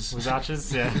 Wizaches?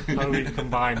 Wizaches, yeah. How do we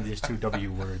combine these two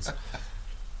W words?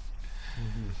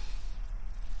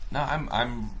 No,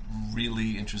 I'm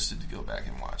really interested to go back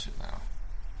and watch it now.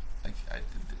 Like, I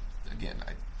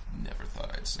never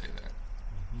thought I'd say that.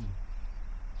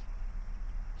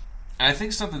 And I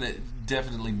think something that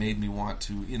definitely made me want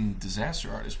to, in Disaster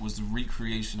Artist, was the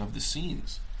recreation of the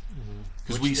scenes.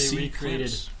 Because we see recreated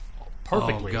clips,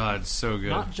 perfectly. Oh, God, so good.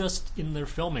 Not just in their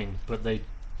filming, but the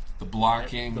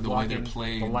blocking, the way they're blocking,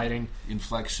 playing, the lighting,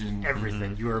 inflection,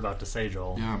 everything you were about to say,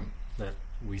 Joel. Yeah. That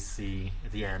we see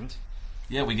at the end.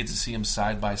 Yeah, we get to see them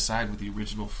side by side with the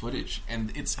original footage,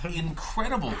 and it's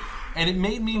incredible. And it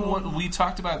made me want. We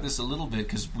talked about this a little bit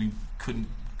because we couldn't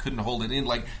hold it in.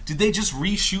 Like, did they just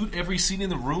reshoot every scene in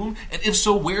the room? And if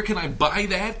so, where can I buy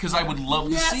that? Because I would love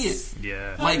to see it.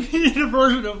 Yeah. Like, I need a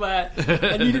version of that.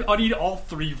 I need all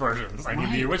three versions. I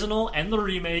need the original and the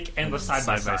remake and the side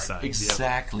by side.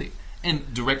 Exactly. Yep.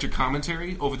 And director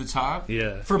commentary over the top.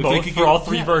 Yeah. For both, for all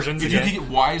three versions. If you could get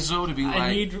Wiseau to be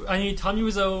like... I need Tommy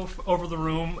Wiseau over The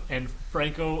Room and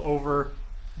Franco over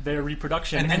their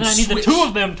reproduction. And then I need the two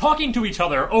of them talking to each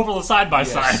other over the side by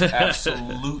side.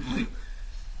 Absolutely.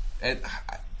 And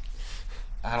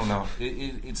I don't know.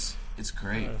 It's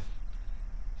great.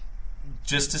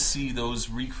 Just to see those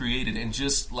recreated and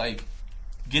just, like,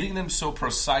 getting them so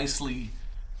precisely...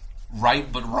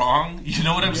 right but wrong, you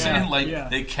know what I'm saying? Like,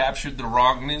 they captured the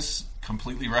wrongness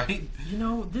completely right. You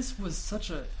know, this was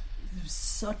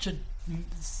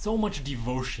so much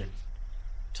devotion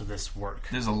to this work.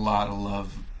 There's a lot of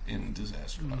love in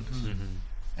Disaster Artist,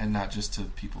 and not just to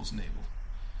people's navel.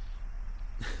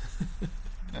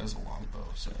 That was a long bow.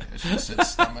 Sorry, I should have said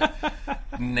stomach,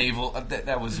 navel.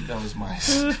 That was my.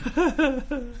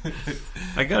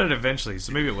 I got it eventually,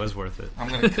 so maybe it was worth it. I'm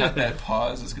gonna cut that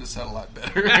pause. It's gonna sound a lot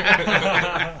better.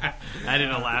 Add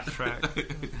in a laugh track,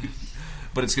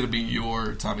 but it's gonna be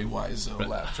your Tommy Wiseau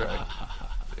laugh track.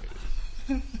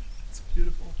 It's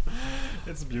beautiful.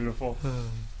 It's beautiful.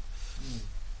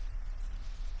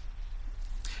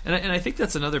 And I think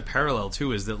that's another parallel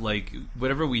too. Is that, like,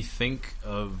 whatever we think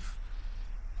of,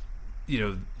 you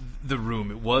know, The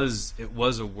Room, it was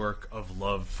a work of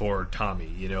love for Tommy.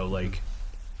 You know, like,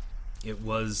 it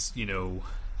was, you know,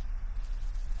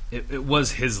 it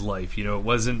was his life. You know, it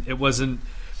wasn't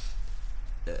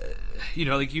you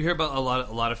know, like you hear about a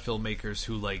lot of filmmakers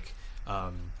who like,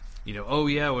 you know, oh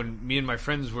yeah, when me and my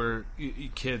friends were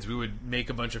kids, we would make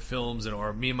a bunch of films, and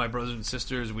or me and my brothers and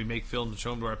sisters, and we make films and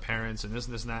show them to our parents, and this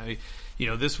and this and that. You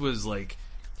know, this was like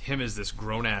him as this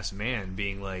grown ass man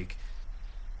being like,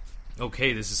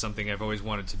 okay, this is something I've always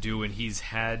wanted to do, and he's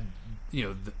had, you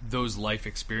know, those life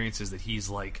experiences that he's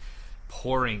like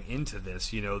pouring into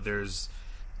this. You know, there's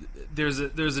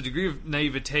a degree of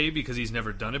naivete because he's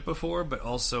never done it before, but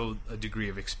also a degree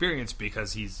of experience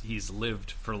because he's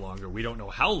lived for longer. We don't know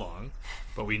how long,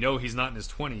 but we know he's not in his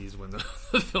 20s when the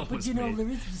film was made. But you know, there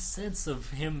is a sense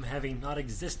of him having not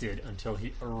existed until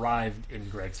he arrived in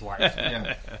Greg's life.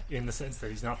 Yeah. In the sense that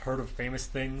he's not heard of famous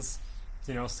things,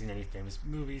 you know, seen any famous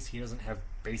movies. He doesn't have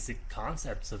basic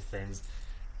concepts of things.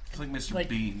 It's like Mr. Like,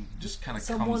 Bean just kind of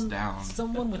comes down.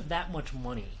 Someone with that much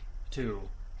money, too.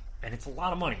 And it's a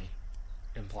lot of money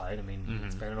implied. I mean,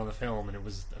 he spent it on the film, and it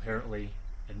was apparently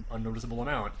an unnoticeable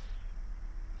amount.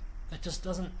 That just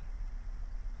doesn't...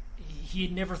 He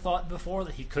had never thought before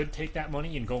that he could take that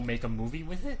money and go make a movie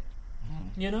with it,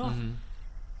 you know?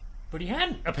 But he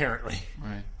hadn't, apparently.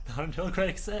 Right. Not until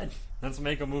Craig said, let's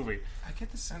make a movie. I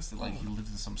get the sense that like he lived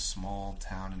in some small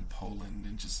town in Poland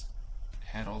and just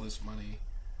had all this money.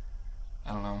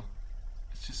 I don't know.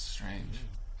 It's just strange.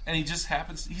 And he just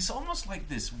happens... He's almost like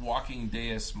this walking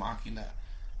deus machina.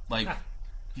 Like,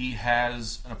 he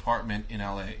has an apartment in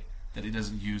L.A. that he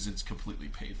doesn't use. It's completely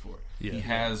paid for. Yeah. He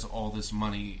has all this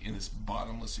money in this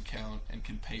bottomless account and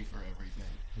can pay for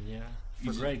everything. Yeah.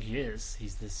 For Greg, he is.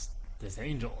 He's this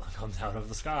angel that comes out of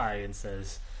the sky and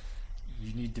says,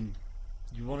 you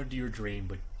want to do your dream,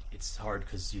 but it's hard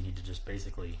because you need to just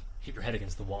basically hit your head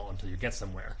against the wall until you get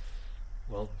somewhere.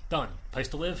 Well, done. Place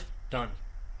to live? Done.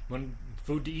 When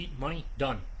food to eat, money,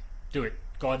 done. Do it.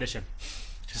 Go audition.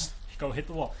 Just go hit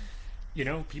the wall. You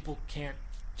know, people can't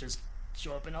just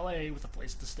show up in LA with a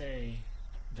place to stay.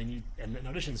 They need and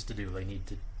auditions to do. They need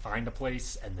to find a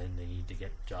place, and then they need to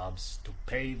get jobs to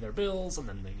pay their bills, and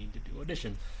then they need to do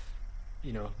auditions.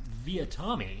 You know, via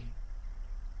Tommy,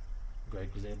 Greg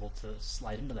was able to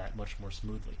slide into that much more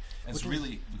smoothly. It's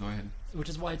really... Go ahead. Which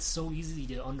is why it's so easy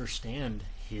to understand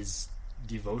his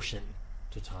devotion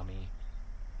to Tommy,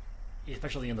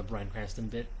 especially in the Bryan Cranston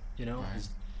bit, you know? Right.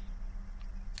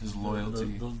 His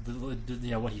loyalty.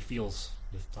 Yeah, what he feels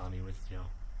with Tommy, with, you know,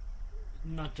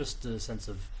 not just a sense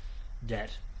of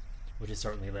debt, which is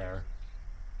certainly there,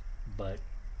 but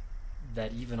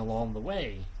that even along the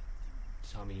way,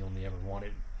 Tommy only ever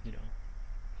wanted, you know,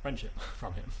 friendship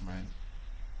from him. Right.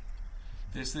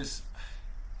 There's this...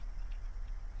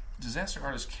 Disaster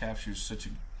Artist captures such a...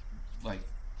 like...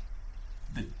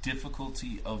 the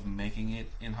difficulty of making it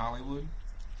in Hollywood,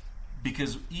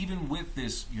 because even with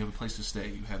this, you have a place to stay,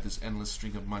 you have this endless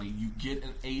string of money, you get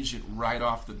an agent right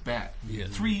off the bat.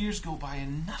 3 years go by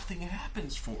and nothing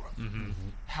happens for him.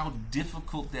 How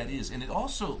difficult that is. And it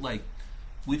also, like,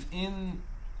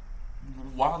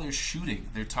 while they're shooting,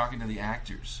 they're talking to the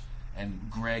actors, and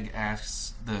Greg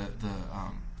asks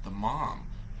the mom,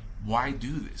 why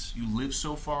do this? You live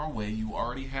so far away, you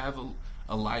already have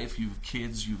a life, you have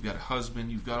kids, you've got a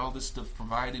husband, you've got all this stuff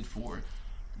provided for.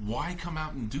 Why come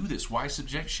out and do this? Why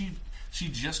subject? She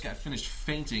just got finished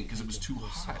fainting because it was too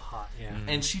hot. So hot, yeah.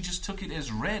 And she just took it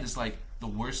as read as like the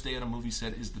worst day on a movie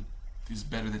set is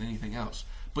better than anything else.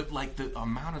 But like the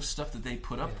amount of stuff that they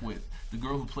put up with, the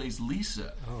girl who plays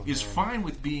Lisa is fine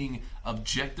with being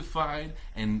objectified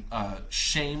and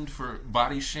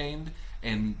body shamed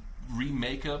and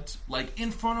re-makeuped, like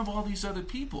in front of all these other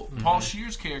people. Paul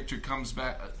Scheer's character comes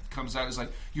out as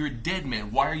like, you're a dead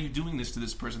man, why are you doing this to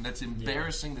this person? That's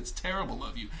embarrassing. That's terrible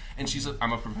of you. And she's like,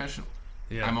 I'm a professional.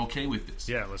 I'm okay with this.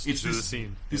 Let's do the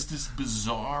scene. It's this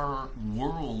bizarre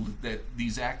world that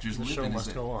these actors live in. The show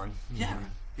must go on.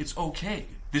 It's okay.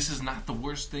 This is not the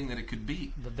worst thing that it could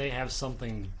be. That they have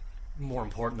something more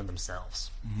important than themselves.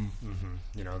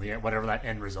 You know, whatever that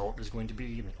end result is going to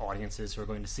be, and the audiences who are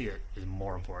going to see it is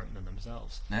more important than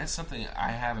themselves. Now, that's something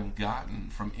I haven't gotten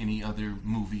from any other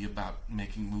movie about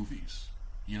making movies.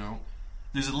 You know,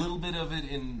 there's a little bit of it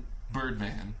in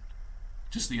Birdman,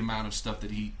 just the amount of stuff that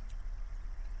the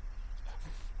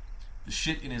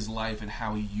shit in his life and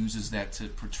how he uses that to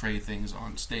portray things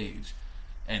on stage,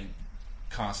 and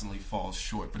constantly falls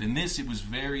short. But in this, it was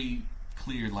very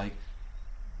clear, like,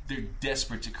 they're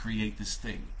desperate to create this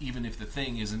thing, even if the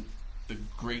thing isn't the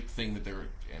great thing that they're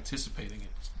anticipating it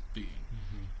being.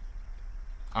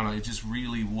 I don't know, it just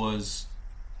really was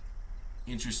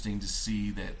interesting to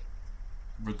see that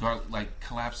like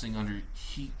collapsing under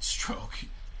heat stroke,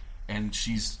 and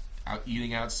she's out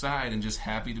eating outside and just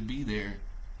happy to be there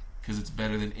because it's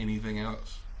better than anything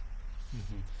else.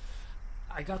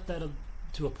 I got that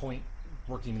to a point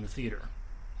working in the theater.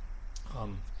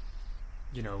 When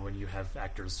you have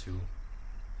actors who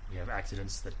you have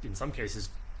accidents that in some cases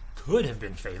could have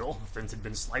been fatal, things had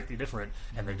been slightly different,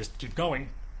 and they just keep going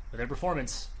with their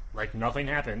performance like nothing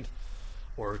happened,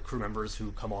 or crew members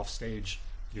who come off stage,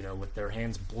 with their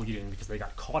hands bleeding because they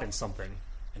got caught in something,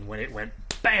 and when it went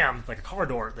BAM, like a car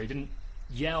door, they didn't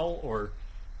yell or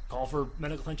call for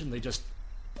medical attention, they just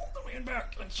pulled the hand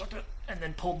back and shook it, and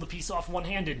then pulled the piece off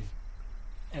one-handed,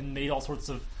 and made all sorts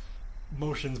of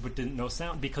motions but didn't know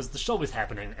sound, because the show is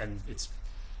happening, and it's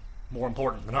more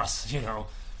important than us,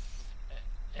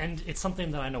 And it's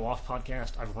something that I know off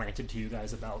podcast I've ranted to you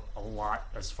guys about a lot,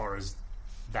 as far as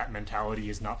that mentality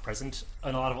is not present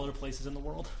in a lot of other places in the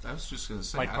world. I was just going to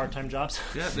say, like part-time jobs.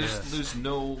 Yeah, there's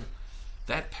no,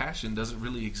 that passion doesn't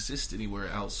really exist anywhere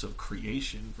else of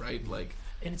creation, right? Like,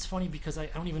 and it's funny because I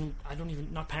don't even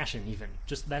not passion even,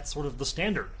 just that's sort of the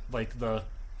standard. Like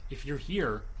if you're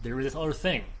here, there is this other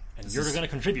thing, and you're going to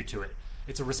contribute to it.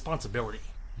 It's a responsibility,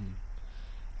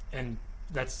 and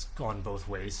that's gone both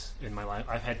ways in my life.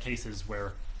 I've had cases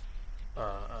where,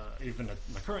 even at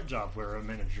my current job, where a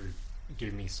manager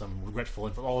gave me some regretful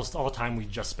info. All the time we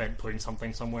just spent putting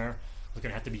something somewhere was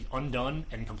going to have to be undone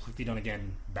and completely done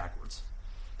again backwards,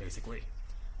 basically.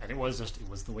 And it was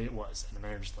the way it was. And the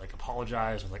manager just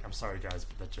apologized, was like, I'm sorry guys,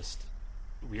 but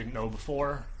we didn't know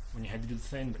before when you had to do the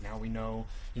thing, but now we know,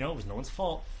 it was no one's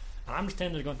fault. And I'm just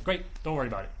standing there going, great, don't worry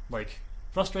about it.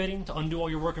 Frustrating to undo all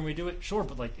your work and redo it, sure,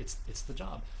 but it's the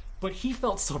job. But he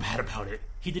felt so bad about it,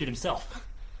 he did it himself.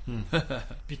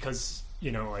 Because,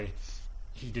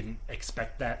 he didn't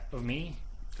expect that of me.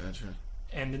 Gotcha.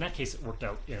 And in that case, it worked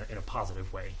out in a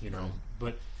positive way, Right.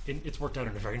 But it's worked out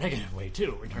in a very negative way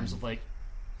too, in terms of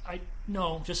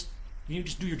you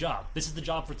just do your job. This is the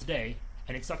job for today,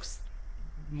 and it sucks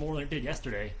more than it did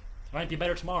yesterday. It might be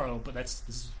better tomorrow, but this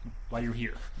is why you're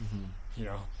here.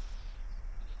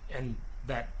 And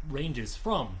that ranges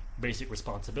from basic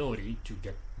responsibility to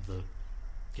get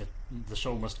the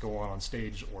show must go on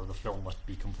stage, or the film must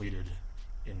be completed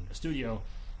in a studio,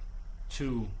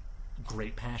 to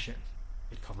great passion.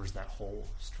 It covers that whole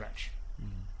stretch.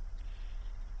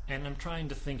 And I'm trying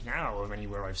to think now of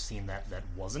anywhere I've seen that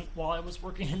wasn't while I was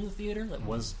working in the theater, that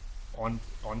was on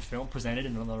film, presented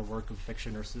in another work of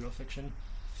fiction or pseudo-fiction.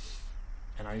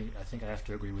 And I think I have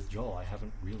to agree with Joel. I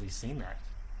haven't really seen that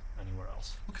anywhere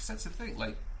else. Because that's the thing.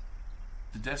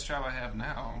 The desk job I have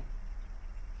now,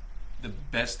 the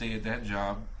best day at that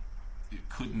job, it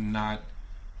could not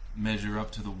measure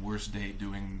up to the worst day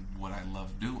doing what I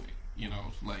love doing.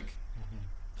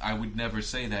 I would never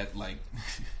say that,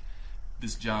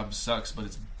 this job sucks,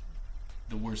 but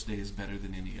the worst day is better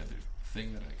than any other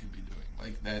thing that I could be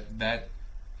doing. That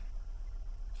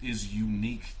is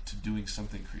unique to doing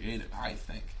something creative, I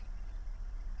think.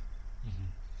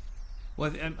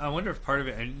 Well, I wonder if part of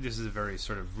it, and this is a very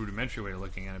sort of rudimentary way of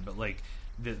looking at it, but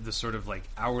the sort of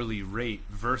hourly rate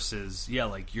versus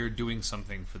you're doing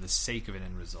something for the sake of an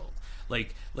end result.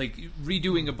 Like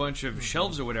redoing a bunch of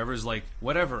shelves or whatever is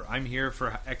whatever, I'm here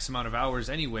for X amount of hours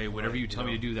anyway. Whatever you tell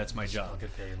me to do, that's my job. I'll get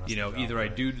paid Either I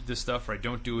do the stuff or I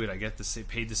don't do it. I get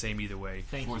paid the same either way.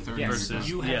 Thank you. $4.30 Yes,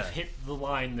 you have hit the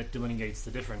line that delineates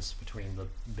the difference between the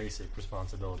basic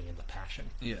responsibility and the passion.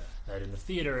 Yeah. That in the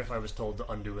theater, if I was told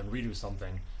to undo and redo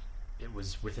something, it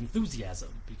was with enthusiasm,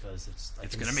 because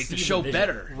it's going to make the show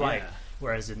better. Right. Yeah.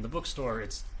 Whereas in the bookstore,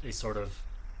 it's a sort of,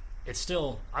 it's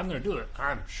still, I'm going to do it.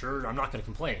 I'm sure I'm not going to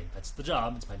complain. That's the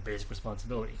job. It's my basic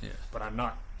responsibility. Yeah. But I'm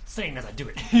not saying as I do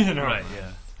it. Right,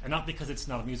 yeah. And not because it's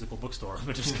not a musical bookstore,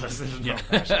 but just because there's no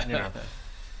passion,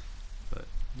 But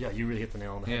yeah, you really hit the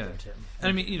nail on the head there, Tim. And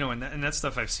I mean, and that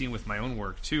stuff I've seen with my own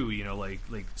work too.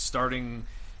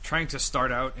 Trying to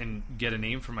start out and get a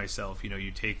name for myself.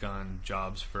 You take on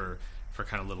jobs for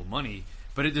kind of little money,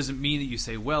 but it doesn't mean that you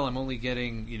say, well, I'm only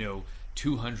getting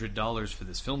 $200 for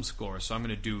this film score, so I'm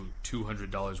going to do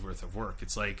 $200 worth of work.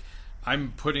 It's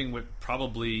I'm putting what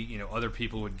probably other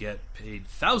people would get paid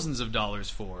thousands of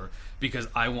dollars for, because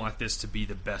I want this to be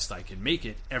the best I can make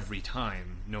it every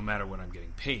time, no matter what I'm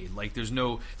getting paid. There's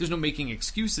no making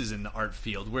excuses in the art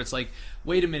field where it's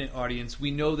wait a minute, audience,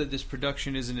 we know that this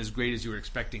production isn't as great as you were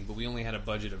expecting, but we only had a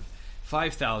budget of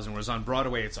 $5,000, whereas on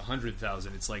Broadway it's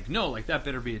 $100,000. It's no, that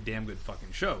better be a damn good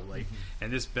fucking show,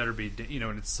 and this better be,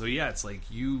 and it's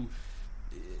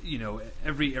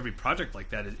every project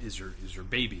like that is your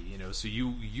baby, so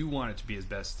you want it to be as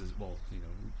best as,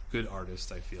 good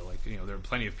artists, I feel there are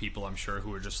plenty of people, I'm sure,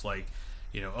 who are just oh,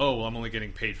 well, I'm only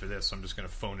getting paid for this, so I'm just going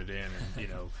to phone it in and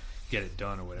get it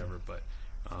done or whatever. But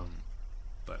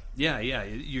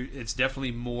it's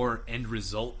definitely more end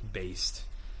result based,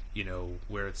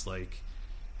 where it's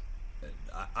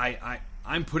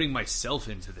I'm putting myself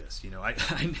into this.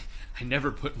 I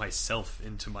never put myself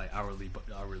into my hourly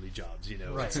jobs.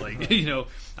 Right. It's like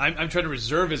I'm trying to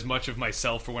reserve as much of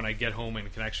myself for when I get home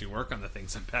and can actually work on the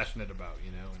things I'm passionate about.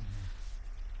 And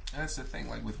that's the thing.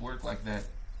 Like with work like that,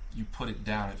 you put it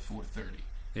down at 4:30.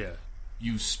 Yeah.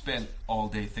 You spent all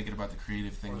day thinking about the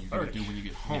creative thing you're going to do when you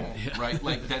get home, right?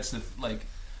 Like that's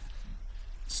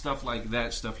stuff like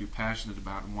that, stuff you're passionate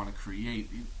about and want to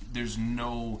create. There's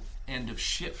no end of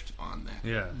shift on that.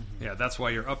 Yeah, yeah. That's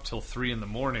why you're up till 3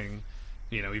 a.m.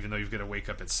 Even though you've got to wake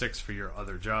up at 6 for your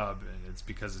other job, and it's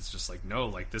because it's just like no,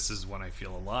 like this is when I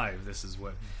feel alive. This is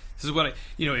what I,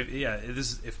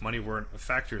 if money weren't a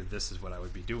factor, this is what I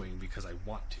would be doing because I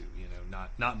want to,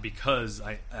 not because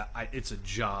I it's a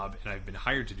job and I've been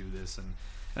hired to do this, and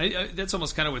I that's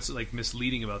almost kind of what's like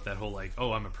misleading about that whole like,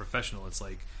 oh, I'm a professional. It's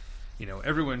like,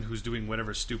 everyone who's doing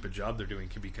whatever stupid job they're doing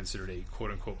can be considered a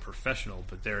quote unquote professional,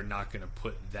 but they're not going to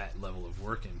put that level of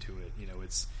work into it.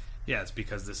 It's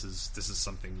because this is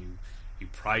something you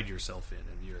pride yourself in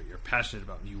and you're passionate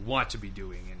about and you want to be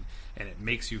doing, and it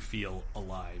makes you feel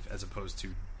alive as opposed to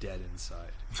dead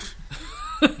inside.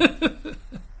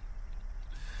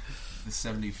 The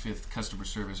 75th customer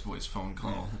service voice phone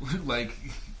call. Like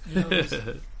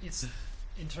it's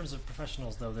in terms of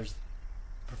professionals though, there's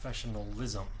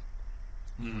professionalism,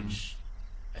 which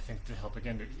I think to help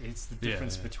again, it's the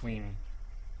difference between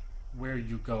where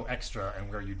you go extra and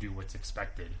where you do what's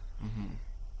expected,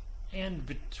 and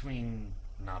between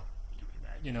not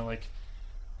doing that. Like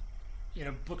in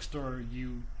a bookstore,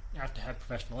 you have to have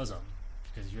professionalism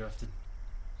because you have to.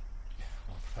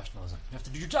 Professionalism. You have to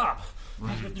do your job. You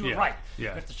have to do it right. Yeah.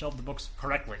 You have to shelve the books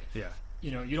correctly. Yeah.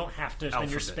 You don't have to spend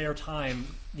your spare time,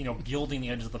 gilding the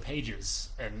edges of the pages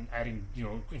and adding,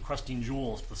 encrusting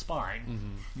jewels to the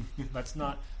spine. That's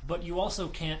not. But you also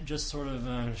can't just sort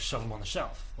of shove them on the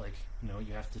shelf. Like,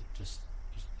 you have to just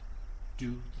do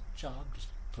the job. Just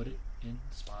put it in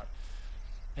the spot.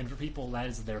 And for people, that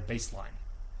is their baseline.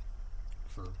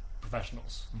 For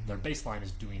professionals, their baseline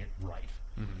is doing it right.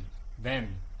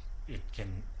 Then it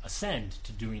can ascend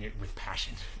to doing it with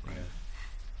passion. Right.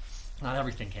 Not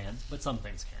everything can, but some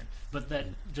things can. But that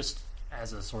just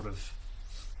as a sort of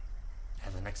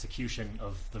as an execution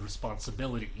of the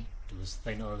responsibility to this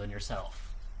thing other than yourself.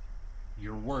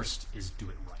 Your worst is do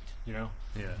it right, Yeah.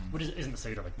 Which isn't to say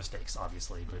you don't make mistakes,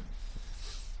 obviously, but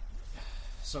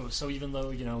so even though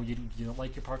you don't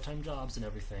like your part-time jobs and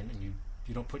everything, and you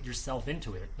don't put yourself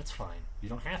into it, that's fine. You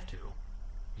don't have to.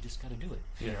 You just got to do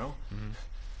it.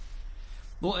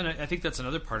 Well, and I think that's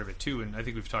another part of it too, and I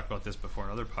think we've talked about this before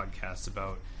in other podcasts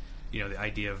about, the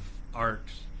idea of art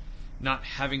not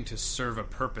having to serve a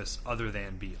purpose other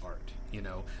than be art.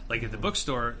 Like at the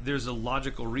bookstore, there's a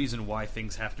logical reason why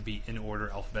things have to be in order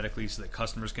alphabetically so that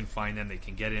customers can find them, they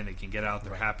can get in, they can get out,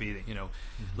 they're happy.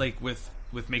 Like with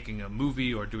making a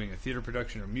movie or doing a theater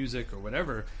production or music or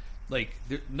whatever, like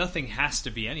nothing has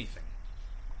to be anything.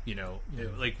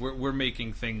 Like we're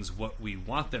making things what we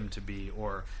want them to be,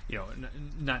 or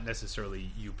not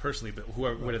necessarily you personally, but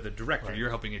whatever the director. Right. You're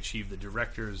helping achieve the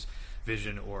director's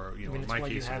vision, or in my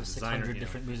case, you have a designer. 600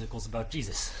 different musicals about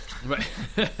Jesus, right?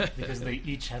 Because they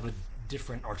each have a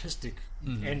different artistic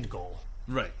end goal,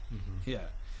 right? Yeah,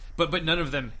 but none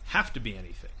of them have to be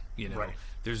anything. Right.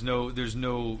 There's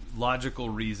no logical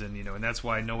reason, and that's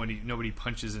why nobody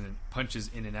punches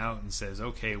in and out and says,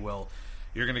 okay, well,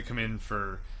 you're going to come in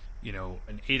for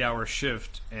an 8-hour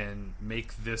shift and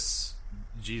make this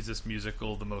Jesus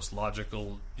musical the most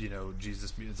logical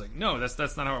Jesus music. It's like, no,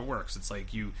 that's not how it works. It's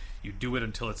like you do it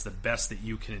until it's the best that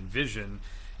you can envision,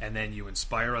 and then you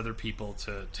inspire other people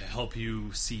to help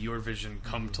you see your vision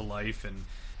come to life, and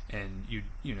you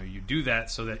do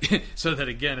that so that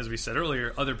again, as we said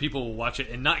earlier, other people will watch it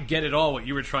and not get at all what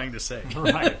you were trying to say.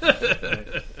 Right.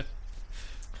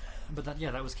 But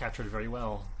that was captured very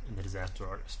well in The Disaster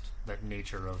Artist. That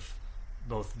nature of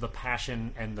both the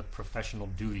passion and the professional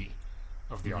duty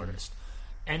of the artist.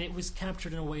 And it was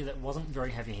captured in a way that wasn't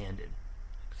very heavy-handed.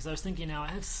 Because I was thinking, now I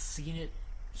have seen it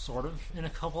sort of in a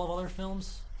couple of other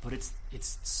films, but it's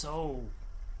so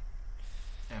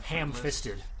effortless.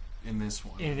 Ham-fisted. In this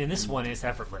one. In this one, it's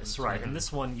effortless, right. In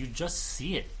this one, you just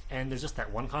see it. And there's just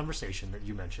that one conversation that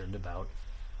you mentioned about,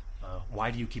 why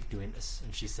do you keep doing this?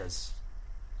 And she says,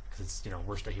 because it's,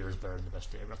 worst day here is better than the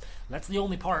best day ever. That's the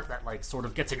only part that, like, sort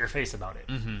of gets in your face about it.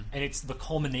 And it's the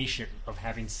culmination of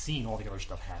having seen all the other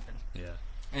stuff happen. Yeah.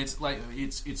 And it's like,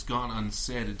 it's gone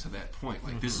unsaid to that point.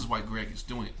 Like, this is why Greg is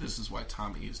doing it. This is why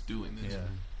Tommy is doing this. Yeah.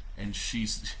 And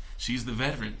she's the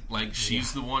veteran. Like,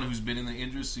 she's the one who's been in the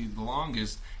industry the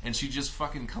longest, and she just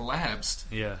fucking collapsed.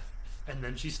 Yeah. and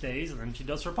then she stays, and then she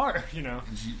does her part. You know,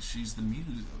 And she's the muse.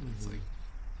 It's like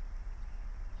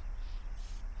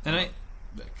And I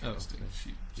that casting.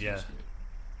 She Yeah. was great.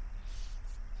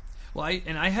 Well,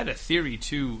 I had a theory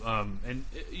too, and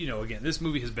again, this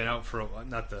movie has been out for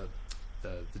not the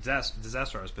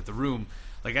Disaster Artist, but The Room.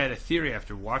 Like, I had a theory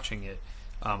after watching it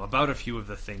about a few of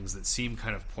the things that seem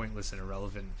kind of pointless and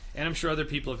irrelevant, and I'm sure other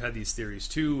people have had these theories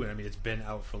too. And I mean, it's been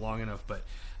out for long enough, but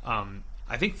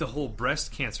I think the whole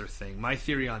breast cancer thing. My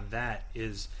theory on that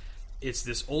is it's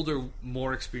this older,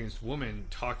 more experienced woman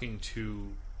talking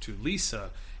to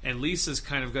Lisa, and Lisa's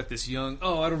kind of got this young,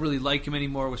 I don't really like him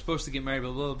anymore, we're supposed to get married,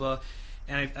 blah, blah, blah.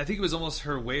 And I think it was almost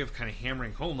her way of kind of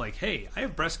hammering home, like, hey, I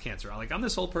have breast cancer. I'm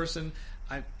this old person.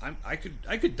 I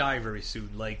could die very soon.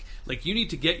 Like you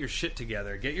need to get your shit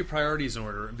together, get your priorities in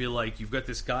order, and be like, you've got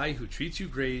this guy who treats you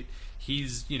great.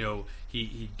 He's,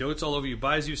 he dotes all over you,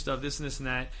 buys you stuff, this and this and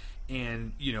that.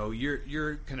 And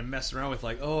you're kind of messing around with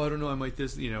like, I don't know, I might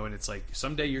this, and it's like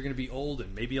someday you're going to be old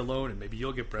and maybe alone and maybe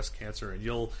you'll get breast cancer and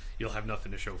you'll have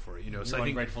nothing to show for it, Your So I think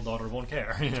ungrateful daughter won't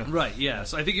care. Right, yeah.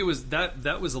 So I think it was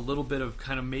that was a little bit of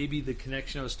kind of maybe the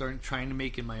connection I was trying to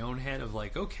make in my own head of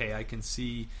like, okay, I can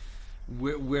see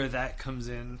where that comes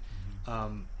in.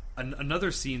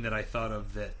 Another scene that I thought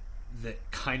of that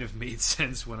kind of made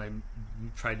sense when I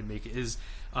tried to make it is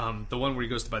the one where he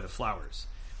goes to buy the flowers.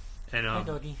 And, Hi,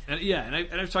 doggy. and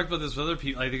I've talked about this with other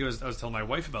people. I think I was telling my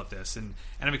wife about this, and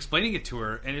I'm explaining it to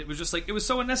her, and it was just like, it was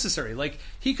so unnecessary. Like,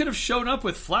 he could have shown up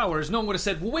with flowers. No one would have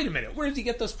said, well, wait a minute, where did he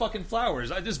get those fucking flowers?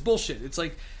 This bullshit. It's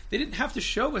like, they didn't have to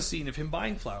show a scene of him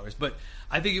buying flowers, but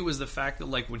I think it was the fact that,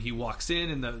 like, when he walks in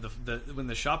and when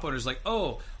the shop owner's like,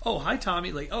 oh, hi,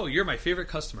 Tommy, like, oh, you're my favorite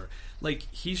customer. Like,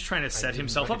 he's trying to set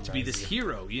himself up to be this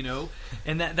hero,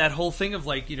 And that whole thing of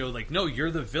like, no, you're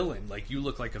the villain. Like, you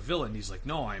look like a villain. He's like,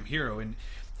 no, I'm hero. And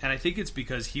I think it's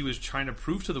because he was trying to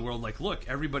prove to the world, like, look,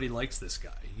 everybody likes this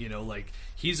guy. Like,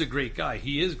 he's a great guy.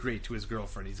 He is great to his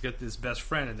girlfriend. He's got this best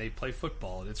friend, and they play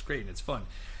football, and it's great, and it's fun.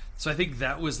 So I think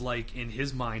that was, like, in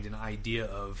his mind, an idea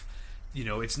of,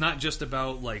 it's not just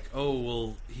about, like, oh,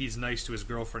 well, he's nice to his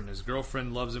girlfriend, and his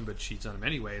girlfriend loves him but cheats on him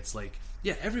anyway. It's like,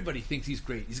 yeah, everybody thinks he's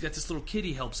great. He's got this little kid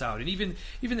he helps out. And even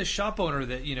the shop owner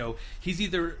that, he's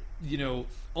either,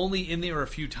 only in there a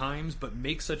few times but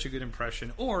makes such a good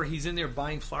impression, or he's in there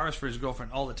buying flowers for his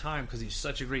girlfriend all the time because he's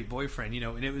such a great boyfriend,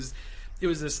 And it was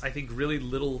this, I think, really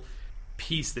little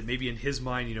piece that maybe in his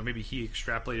mind, maybe he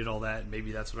extrapolated all that, and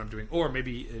maybe that's what I'm doing, or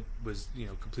maybe it was,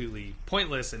 completely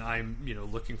pointless, and I'm,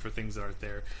 looking for things that aren't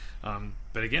there.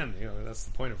 But again, that's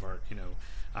the point of art.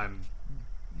 I'm,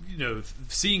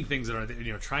 seeing things that aren't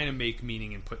there, trying to make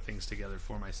meaning and put things together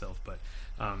for myself. But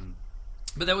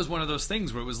that was one of those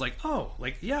things where it was like, oh,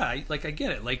 like, yeah, I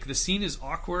get it. Like, the scene is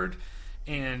awkward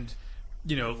and,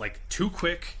 like, too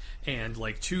quick. And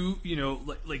like too,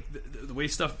 like the way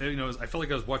stuff, I felt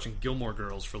like I was watching Gilmore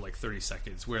Girls for like 30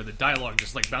 seconds, where the dialogue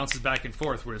just like bounces back and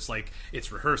forth, where it's like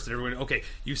it's rehearsed and everyone, okay,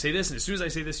 you say this, and as soon as I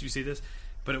say this, you say this.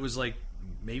 But it was like,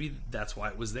 maybe that's why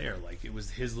it was there. Like, it was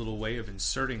his little way of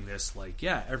inserting this. Like,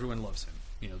 yeah, everyone loves him.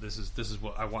 This is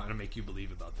what I want to make you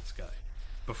believe about this guy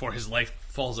before his life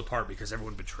falls apart because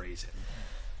everyone betrays him.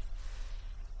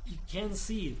 You can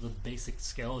see the basic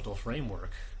skeletal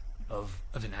framework of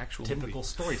an actual typical movie.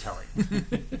 Storytelling.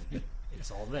 It's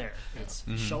all there. It's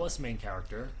show us main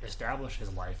character, establish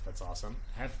his life, that's awesome,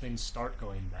 have things start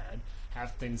going bad,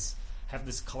 have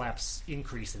this collapse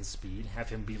increase in speed, have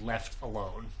him be left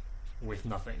alone with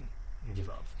nothing and give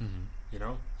up.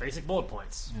 Basic bullet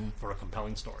points for a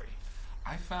compelling story.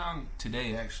 I found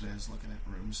today, actually, I was looking at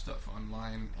Room stuff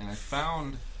online, and I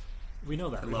found we know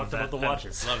that. We love talked about the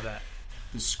watches. Love that.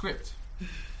 the script.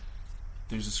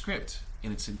 There's a script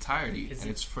in its entirety, and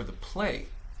it's for the play.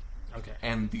 Okay.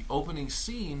 And the opening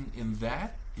scene in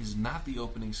that is not the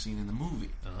opening scene in the movie.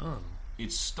 Oh.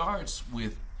 It starts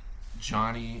with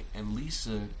Johnny and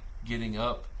Lisa getting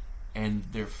up, and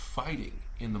they're fighting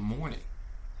in the morning.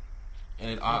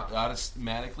 And it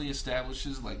automatically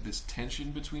establishes like this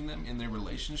tension between them in their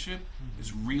relationship.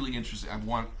 It's really interesting. I'm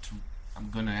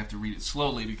going to have to read it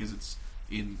slowly because it's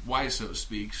in Wiseau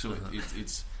speak, so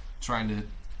it's trying to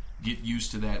get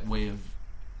used to that way of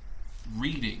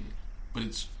reading.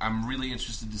 But I'm really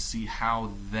interested to see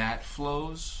how that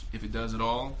flows, if it does at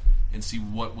all, and see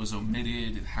what was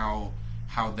omitted and how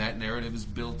that narrative is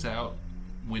built out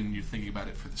when you're thinking about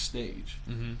it for the stage.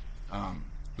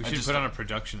 We should put on a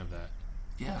production of that.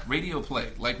 Yeah, radio play,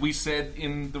 like we said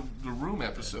in the Room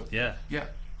episode. Yeah.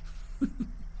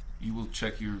 You will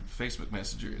check your Facebook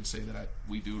Messenger and say that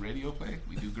we do radio play.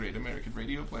 We do Great American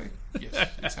Radio Play. Yes,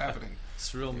 it's happening.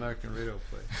 It's real American radio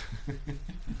play.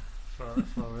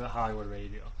 for Hollywood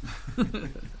radio.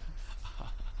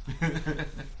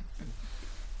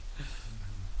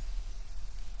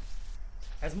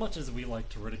 As much as we like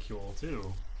to ridicule,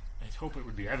 too, I hope it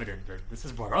would be evident that this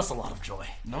has brought us a lot of joy.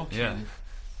 No kidding. Yeah.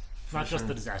 Not just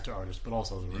the Disaster Artist, but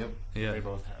also the room. Yep. Yeah. They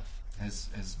both have.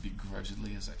 As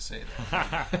begrudgingly as I say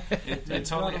that. it It's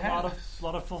totally brought has. a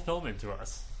lot of fulfillment to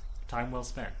us. Time well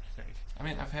spent, I think. I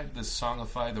mean, I've had the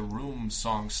Songify the Room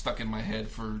song stuck in my head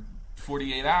for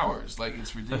 48 hours. Like,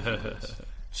 it's ridiculous.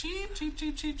 Cheap, cheap,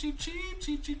 cheap, cheap, cheap, cheap,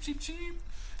 cheap, cheap, cheap, cheap.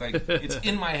 Like, it's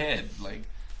in my head. Like,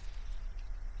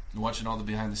 watching all the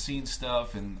behind-the-scenes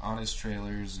stuff and honest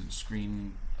trailers and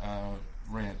screen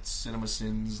rants, cinema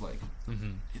sins, like,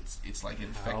 it's like it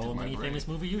infected How my many brain. famous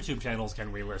movie YouTube channels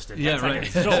can we list in 10 Yeah, right.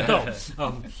 seconds?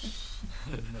 Don't know.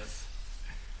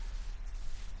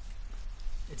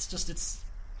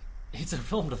 It's a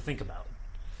film to think about.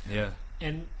 Yeah.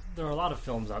 And there are a lot of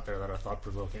films out there that are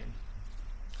thought-provoking.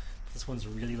 This one's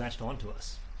really latched onto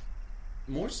us.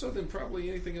 More so than probably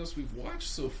anything else we've watched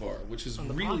so far, which is On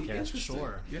the really podcast, interesting.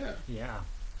 sure. Yeah. Yeah.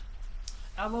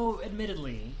 Although,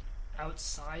 admittedly,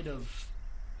 outside of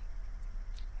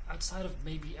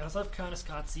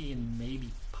Koyaanisqatsi and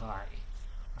maybe Pi,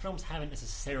 our films haven't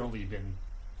necessarily been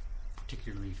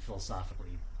particularly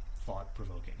philosophically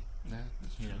thought-provoking. Yeah,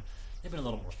 that's true. You know, they've been a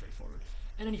little more straightforward.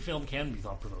 And any film can be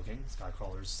thought-provoking.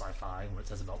 Skycrawler's sci-fi and what it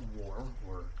says about war,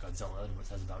 or Godzilla and what it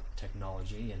says about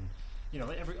technology, and you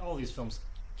know, all these films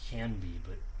can be,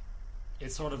 but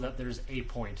it's sort of that there's a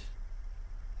point,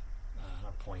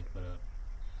 not a point, but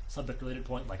a subject-related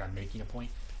point, like I'm making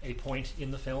a point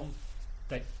in the film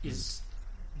that is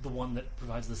the one that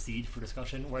provides the seed for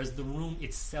discussion, whereas the room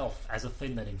itself, as a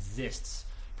thing that exists,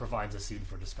 provides a seed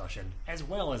for discussion, as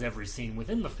well as every scene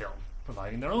within the film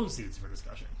providing their own seeds for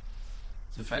discussion.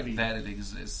 The fact that it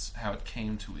exists, how it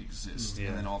came to exist, Yeah.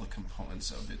 and then all the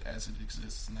components of it as it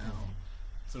exists now.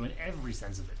 So in every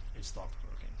sense of it, it's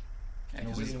thought-provoking. Yeah, In a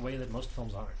 'cause way, it's- in a way that most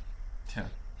films aren't. Yeah.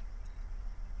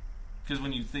 Because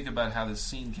when you think about how this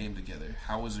scene came together,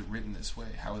 how was it written this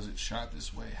way? How was it shot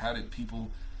this way? How did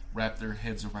people wrap their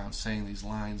heads around saying these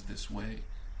lines this way?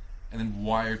 And then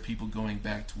why are people going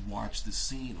back to watch the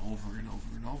scene over and over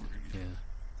and over again? Yeah.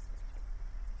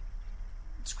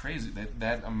 It's crazy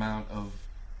that amount of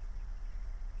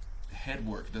head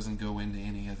work doesn't go into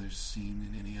any other scene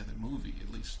in any other movie,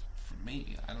 at least for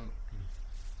me. I don't...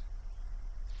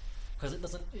 Because it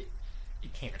doesn't...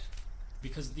 It can't.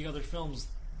 Because the other films,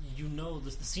 you know,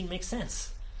 the scene makes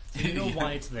sense. So you know Yeah.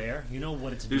 why it's there. You know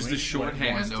what it's There's doing. the shorthand what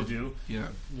it wants of... to do. Yeah.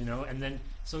 You know, and then...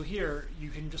 So here, you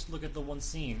can just look at the one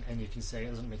scene and you can say it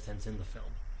doesn't make sense in the film.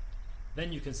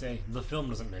 Then you can say the film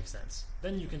doesn't make sense.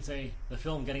 Then you can say the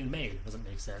film getting made doesn't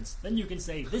make sense. Then you can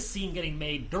say this scene getting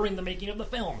made during the making of the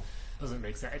film doesn't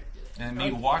make sense. And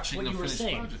me watching what the you were finished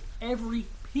saying, project. every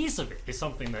piece of it is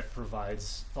something that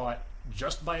provides thought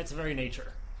just by its very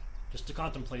nature. Just to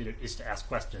contemplate it is to ask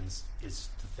questions, is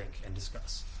to think and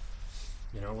discuss.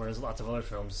 You know, whereas lots of other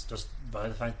films, just by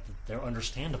the fact that they're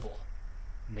understandable,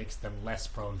 makes them less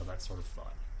prone to that sort of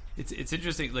thought. It's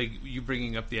interesting, like you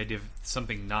bringing up the idea of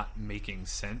something not making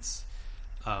sense.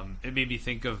 It made me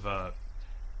think of. I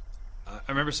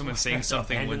remember someone saying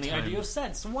something one And the time. idea of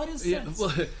sense. What is Yeah, sense?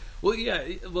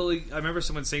 I remember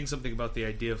someone saying something about the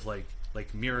idea of like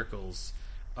miracles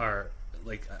are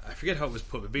like, I forget how it was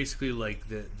put, but basically like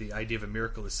the idea of a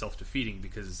miracle is self-defeating,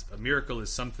 because a miracle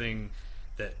is something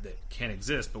that can't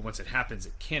exist, but once it happens,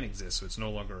 it can't exist, so it's no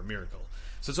longer a miracle.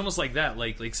 So it's almost like that,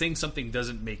 like saying something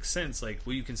doesn't make sense. Like,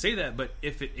 well, you can say that, but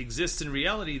if it exists in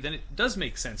reality, then it does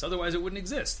make sense. Otherwise, it wouldn't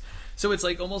exist. So it's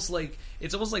almost like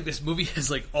this movie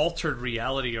has like altered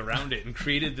reality around it and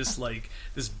created this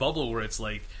this bubble where it's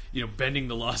like, you know, bending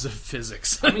the laws of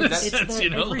physics. I mean, It's sense, that you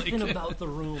know, everything like- about the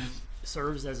room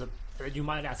serves as that you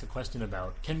might ask a question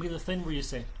about. Can be the thing where you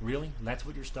say, really? That's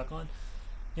what you're stuck on?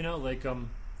 You know, like, it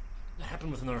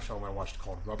happened with another film I watched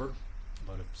called Rubber,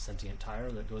 about a sentient tire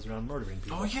that goes around murdering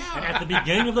people. Oh, yeah. And at the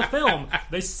beginning of the film,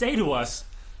 they say to us,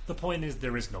 the point is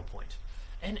there is no point.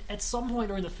 And at some point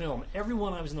during the film,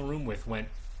 everyone I was in the room with went,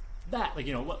 that, like,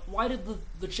 you know, why did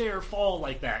the chair fall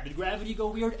like that? Did gravity go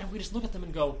weird? And we just look at them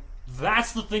and go,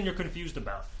 that's the thing you're confused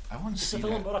about. I want to It's see a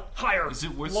film that. about a tire Is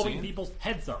it worth blowing seeing? people's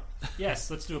heads up.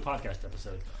 Yes, let's do a podcast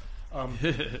episode.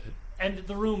 And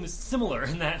the room is similar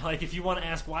in that, like, if you want to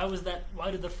ask, why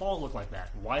did the fall look like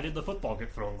that? Why did the football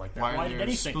get thrown like that? Why are did there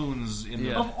anything? spoons in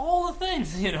Yeah. the... Of all the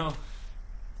things, you know.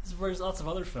 Whereas lots of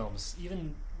other films,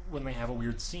 even when they have a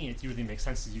weird scene, it usually makes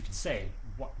sense that you can say,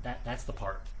 that's the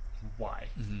part. Why?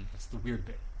 Mm-hmm. That's the weird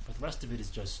bit. But the rest of it is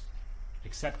just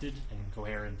accepted and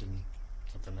coherent and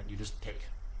something that you just take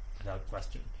without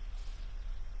question.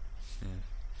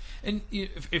 And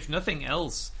if nothing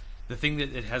else, the thing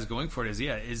that it has going for it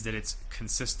is that it's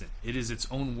consistent. It is its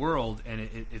own world, and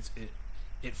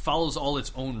it follows all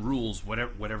its own rules,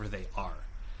 whatever they are.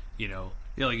 You know,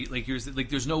 yeah, like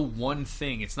there's no one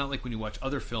thing. It's not like when you watch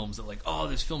other films that like, oh,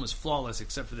 this film is flawless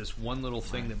except for this one little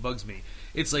thing that bugs me.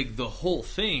 It's like the whole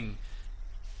thing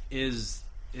is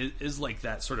like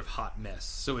that sort of hot mess.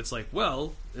 So it's like,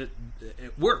 well, it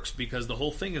works because the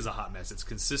whole thing is a hot mess. It's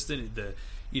consistent. The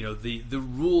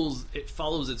rules, it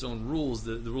follows its own rules.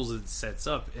 The rules that it sets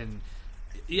up, and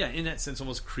yeah, in that sense,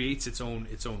 almost creates its own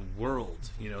world.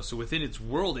 You know, so within its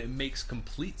world, it makes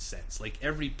complete sense. Like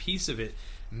every piece of it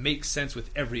makes sense with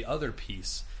every other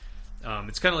piece.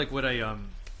 It's kind of like what I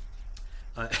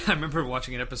remember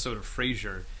watching an episode of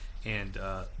Frasier, and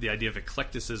the idea of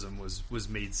eclecticism was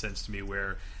made sense to me,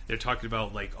 where they're talking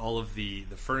about like all of the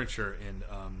furniture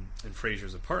in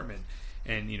Frasier's apartment,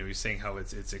 and you know, he's saying how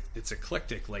it's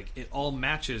eclectic, like it all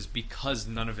matches because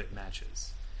none of it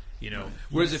matches. You know,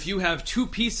 whereas if you have two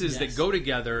pieces that go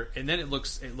together, and then it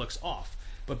looks off.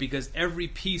 But because every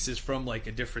piece is from like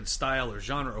a different style or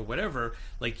genre or whatever,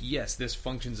 like yes, this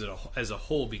functions as a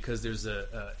whole because there's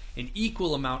an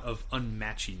equal amount of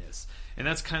unmatchiness, and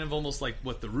that's kind of almost like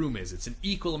what The Room is. It's an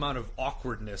equal amount of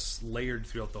awkwardness layered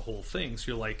throughout the whole thing.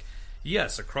 So you're like,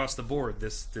 yes, across the board,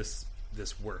 this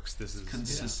works. This is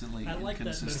consistently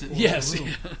inconsistent. Yes,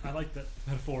 I like that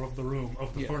metaphor of the room,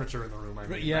 of the furniture in the room. I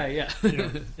mean, yeah. You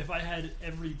know, if I had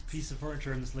every piece of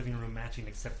furniture in this living room matching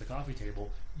except the coffee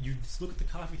table, you'd just look at the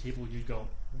coffee table, you'd go,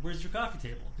 "Where's your coffee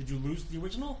table? Did you lose the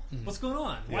original? Mm-hmm. What's going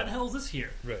on? Why the hell is this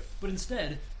here?" Right. But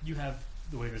instead, you have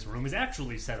the way this room is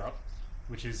actually set up,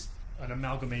 which is an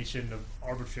amalgamation of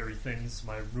arbitrary things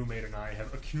my roommate and I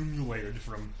have accumulated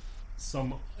from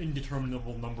some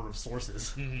indeterminable number of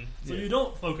sources. Mm-hmm. So you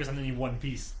don't focus on any one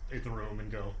piece in the room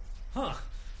and go, huh.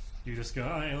 You just go,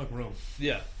 oh, hey, look, room.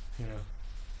 Yeah. You know.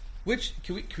 Which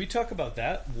can we talk about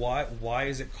that? Why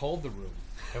is it called The Room?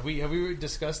 Have we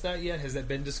discussed that yet? Has that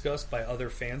been discussed by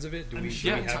other fans of it? Do we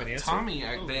have an answer? Tommy,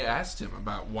 they asked him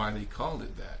about why they called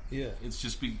it that. Yeah. It's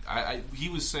just he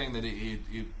was saying that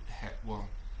well,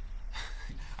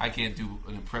 I can't do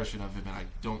an impression of him, and I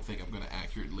don't think I'm going to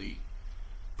accurately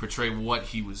portray what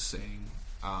he was saying,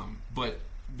 but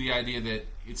the idea that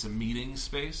it's a meeting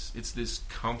space, it's this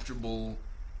comfortable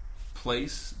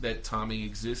place that Tommy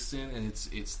exists in, and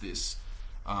it's this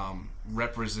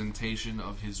representation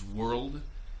of his world.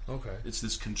 Okay, it's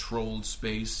this controlled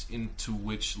space into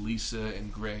which Lisa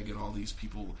and Greg and all these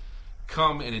people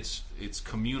come, and it's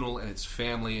communal and it's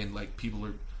family, and like people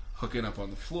are hooking up on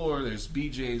the floor. There's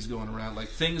BJs going around. Like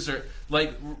things are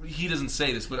like, he doesn't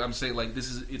say this, but I'm saying like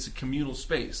it's a communal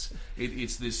space.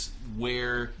 It's this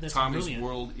where That's Tommy's brilliant.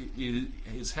 world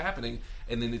is happening,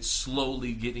 and then it's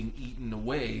slowly getting eaten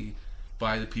away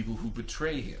by the people who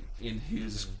betray him in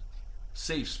his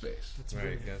safe space. That's right.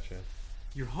 brilliant. Gotcha.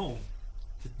 Your home.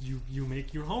 You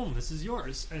make your home. This is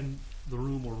yours. And the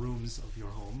room or rooms of your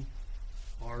home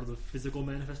are the physical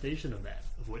manifestation of that,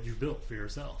 of what you built for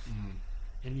yourself. Mm-hmm.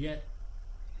 And yet,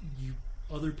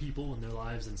 other people in their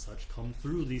lives and such come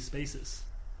through these spaces.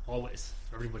 Always.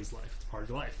 Everybody's life. It's part of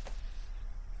your life.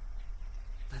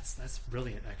 That's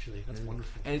brilliant, actually. That's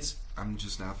wonderful. And I'm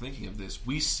just now thinking of this.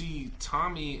 We see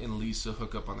Tommy and Lisa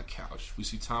hook up on the couch. We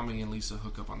see Tommy and Lisa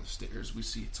hook up on the stairs. We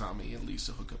see Tommy and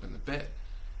Lisa hook up in the bed.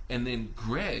 And then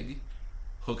Greg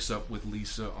hooks up with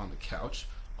Lisa on the couch,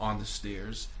 on the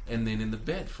stairs, and then in the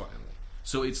bed finally.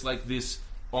 So it's like this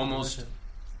almost...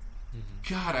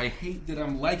 God, I hate that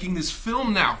I'm liking this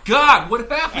film now. God, what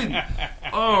happened?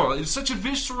 Oh, it's such a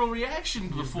visceral reaction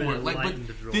before. But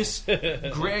this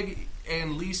Greg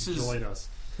and Lisa's Join us.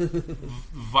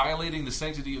 violating the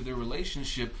sanctity of their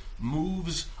relationship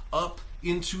moves up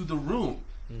into the room.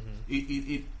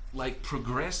 Mm-hmm. It like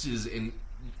progresses and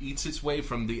eats its way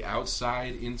from the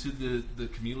outside into the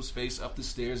communal space, up the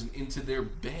stairs, and into their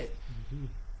bed. Mm-hmm.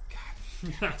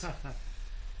 God.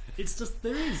 It's just,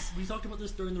 there is, we talked about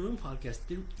this during the Room podcast,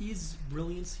 there is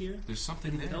brilliance here. There's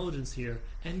something there. Intelligence here.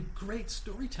 And great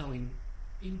storytelling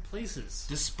in places.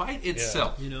 Despite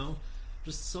itself. You know?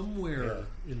 Just somewhere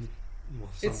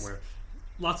somewhere.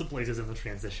 Lots of places in the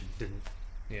transition didn't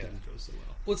go so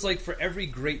well. Well, it's like for every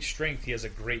great strength, he has a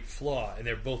great flaw, and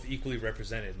they're both equally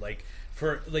represented. Like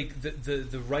for like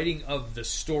the writing of the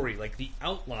story, like the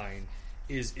outline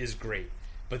is great,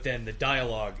 but then the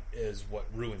dialogue is what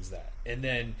ruins that. And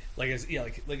then, like I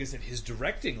said, his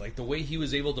directing, like the way he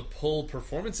was able to pull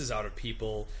performances out of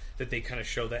people that they kind of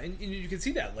show that, and you can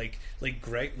see that, like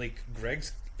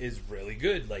Greg's is really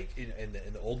good, like in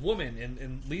the old woman,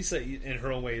 and Lisa in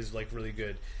her own way is like really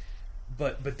good.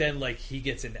 But then like he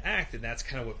gets into act, and that's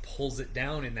kind of what pulls it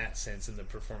down in that sense, in the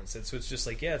performance sense. So it's just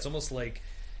like, yeah, it's almost like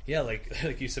Yeah,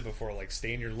 like you said before, like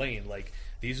stay in your lane. Like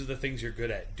these are the things you're good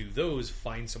at. Do those.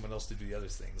 Find someone else to do the other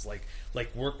things.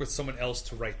 Like work with someone else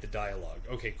to write the dialogue.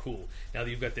 Okay, cool. Now that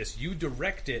you've got this, you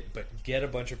direct it, but get a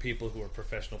bunch of people who are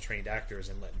professional trained actors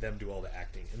and let them do all the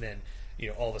acting. And then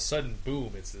all of a sudden,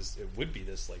 boom! It would be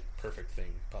this like perfect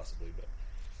thing possibly. But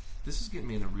this is getting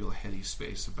me in a real heady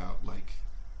space about like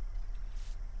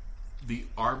the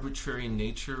arbitrary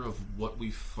nature of what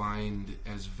we find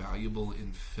as valuable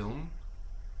in film.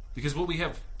 Because what we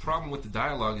have problem with the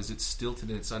dialogue is it's stilted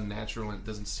and it's unnatural and it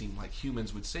doesn't seem like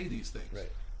humans would say these things.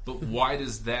 Right. But why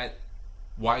is that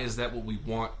what we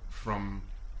want from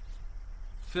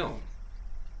film?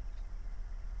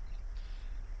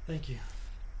 Thank you.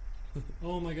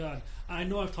 Oh my God. I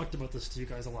know I've talked about this to you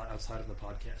guys a lot outside of the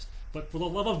podcast, but for the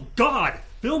love of God,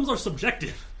 films are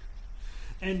subjective.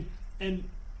 And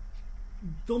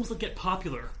films that get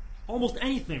popular, almost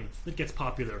anything that gets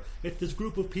popular, it's this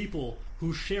group of people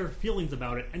who share feelings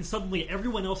about it, and suddenly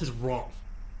everyone else is wrong.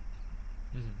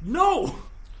 Mm-hmm. No!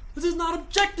 This is not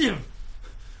objective!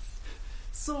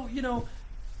 So,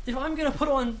 if I'm going to put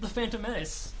on The Phantom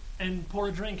Menace and pour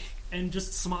a drink and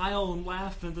just smile and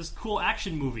laugh at this cool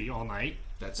action movie all night,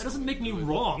 that doesn't make me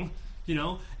wrong,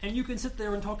 And you can sit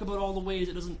there and talk about all the ways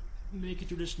it doesn't make a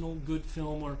traditional good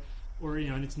film or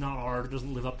and it's not art, it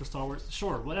doesn't live up to Star Wars.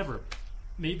 Sure, whatever.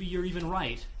 Maybe you're even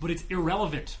right, but it's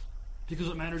irrelevant because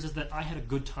what matters is that I had a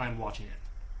good time watching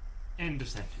it. End of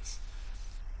sentence.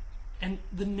 And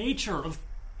the nature of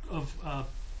I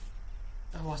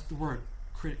lost the word.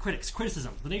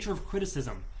 Criticism. The nature of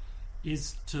criticism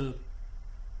is to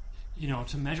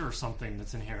measure something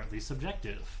that's inherently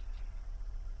subjective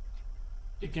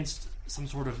against some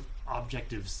sort of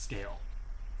objective scale,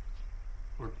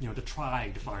 or to try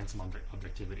to find some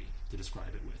objectivity to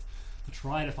describe it with, to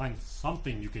try to find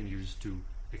something you can use to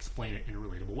explain it in a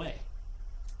relatable way.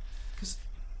 Because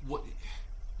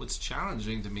what's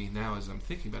challenging to me now as I'm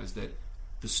thinking about it is that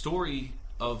the story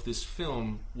of this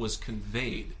film was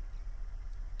conveyed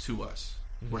to us.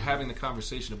 Mm-hmm. We're having the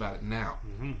conversation about it now.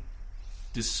 Mm-hmm.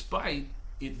 Despite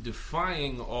it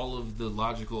defying all of the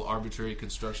logical, arbitrary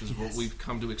constructions of what we've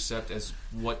come to accept as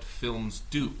what films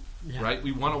do. Yeah. Right?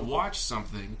 We want to watch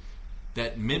something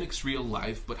that mimics real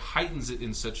life, but heightens it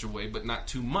in such a way, but not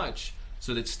too much,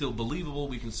 so that it's still believable,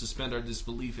 we can suspend our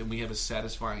disbelief, and we have a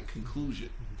satisfying conclusion.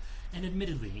 Mm-hmm. And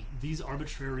admittedly, these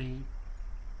arbitrary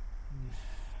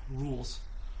rules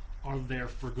are there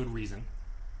for good reason.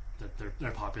 That they're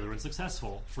popular and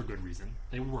successful for good reason.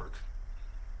 They work.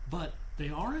 But they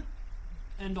aren't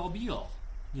end-all be-all.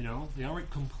 They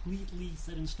aren't completely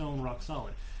set in stone, rock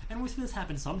solid. And we see this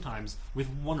happen sometimes with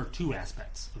one or two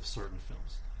aspects of certain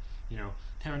films.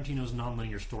 Tarantino's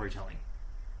non-linear storytelling.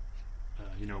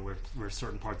 Where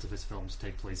certain parts of his films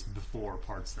take place before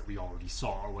parts that we already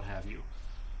saw or what have you.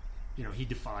 He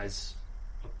defies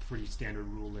a pretty standard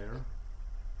rule there,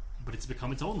 but it's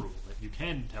become its own rule that you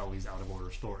can tell these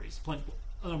out-of-order stories.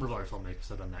 A number of other filmmakers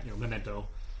have done that. Memento,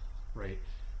 right?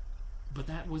 But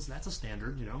that's a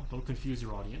standard. Don't confuse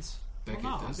your audience. I'm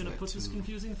going to put this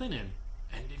confusing thing in,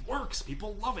 and it works.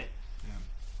 People love it. Yeah.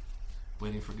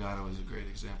 Waiting for Godot is a great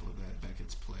example of that.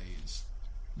 Beckett's play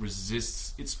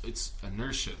resists it's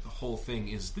inertia. The whole thing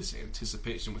is this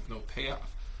anticipation with no payoff.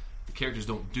 The characters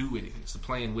don't do anything. It's the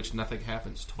play in which nothing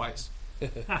happens twice.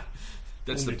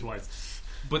 That's Only twice.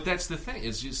 But that's the thing.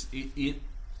 It's just it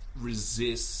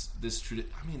resists this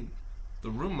tradition. I mean, The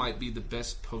Room might be the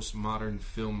best postmodern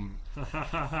film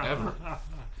ever.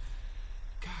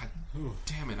 God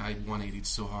damn it! I 180'd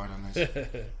so hard on this.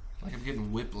 Like I'm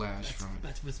getting whiplash from it.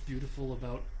 That's what's beautiful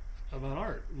about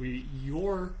art.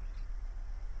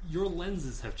 Your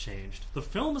lenses have changed. The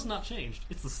film has not changed.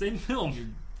 It's the same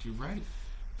film. You're right.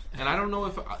 And I don't know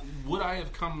if would I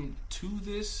have come to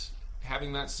this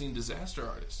having not seen Disaster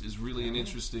Artist is really an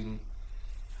interesting.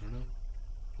 I don't know.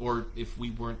 Or if we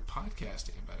weren't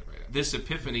podcasting about it right now. This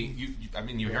epiphany,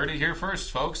 you heard it here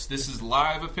first, folks. This is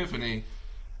live epiphany.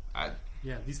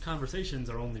 These conversations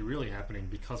are only really happening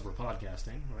because we're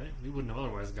podcasting, right? We wouldn't have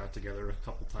otherwise got together a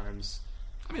couple times.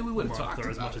 I mean, we would have talked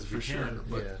about as much as we can,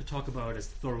 but to talk about it as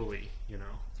thoroughly, Yeah.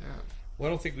 Well, I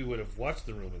don't think we would have watched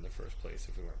The Room in the first place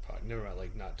if we weren't never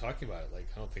mind, not talking about it.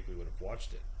 I don't think we would have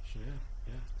watched it.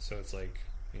 Yeah. So it's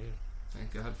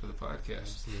Thank God for the podcast.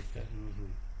 Absolutely. Yeah.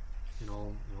 Mm-hmm. In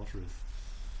all truth,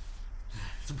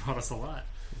 it's brought us a lot.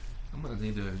 I'm going to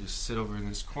need to just sit over in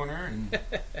this corner and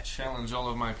challenge all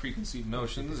of my preconceived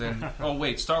notions. And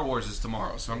Star Wars is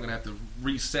tomorrow, so I'm going to have to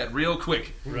reset real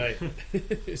quick. Right.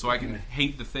 So I can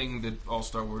hate the thing that all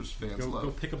Star Wars fans love.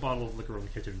 Go pick a bottle of liquor in the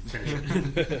kitchen and finish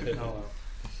it.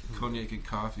 Cognac and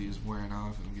coffee is wearing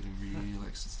off, and I'm getting really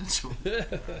existential.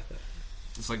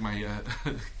 It's like my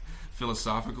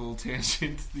philosophical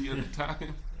tangent the other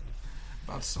time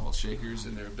about salt shakers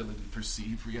and their ability to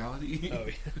perceive reality. Oh,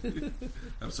 yeah.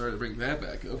 I'm sorry to bring that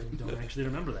back up. I don't actually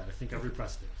remember that. I think I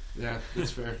repressed it. Yeah,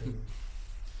 that's fair.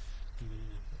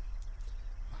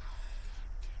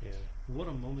 Yeah. What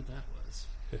a moment that was.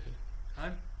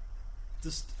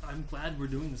 I'm glad we're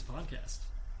doing this podcast.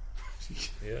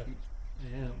 Yeah.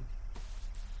 I am.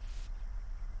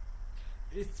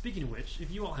 Speaking of which, if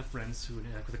you all have friends who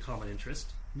have with a common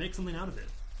interest, make something out of it.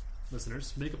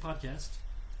 Listeners, make a podcast,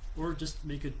 or just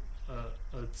make a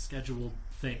scheduled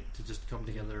thing to just come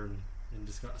together and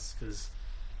discuss. Because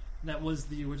that was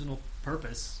the original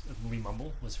purpose of Movie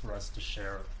Mumble, was for us to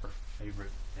share our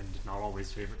favorite, and not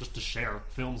always favorite, just to share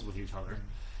films with each other.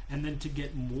 And then to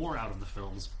get more out of the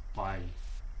films by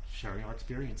sharing our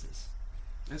experiences.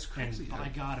 That's crazy. And by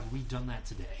God, have we done that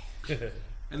today?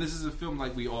 And this is a film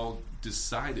like we all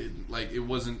decided. Like, it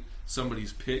wasn't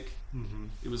somebody's pick. Mm-hmm.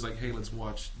 It was like, hey, let's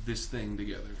watch this thing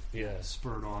together. Yeah.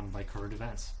 Spurred on by current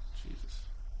events, Jesus.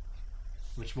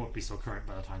 which won't be so current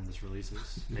by the time this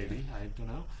releases. Maybe, I don't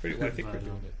know. Well, I think we're But,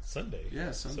 doing it Sunday.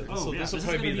 Yeah, Sunday. So yeah, this will is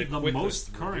probably gonna be the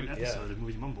most quickest current movie- episode of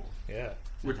Movie Mumble. Yeah.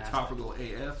 We're Fantastic. topical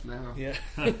AF now. Yeah.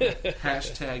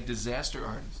 Hashtag disaster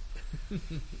artist.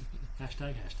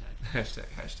 Hashtag.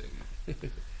 Hashtag.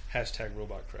 Hashtag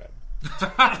robot crab.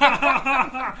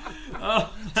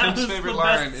 Tim's favorite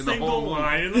line in the whole movie.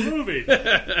 line in the movie.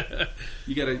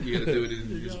 You gotta do it in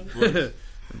his voice.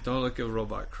 Don't look at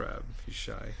robot crab. He's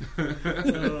shy. From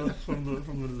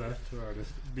the disaster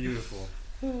artist. Beautiful.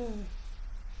 Beautiful.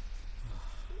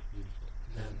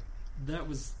 Man, that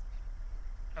was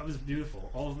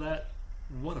beautiful. All of that.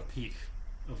 What a peak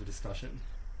of a discussion.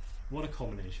 What a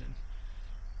culmination.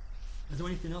 Is there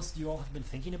anything else you all have been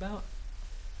thinking about?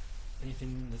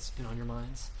 Anything that's been on your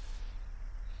minds?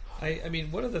 I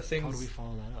mean, one of the things. How do we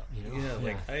follow that up? You know? Yeah,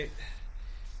 like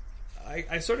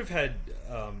I sort of had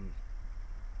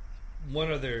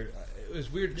one other. It was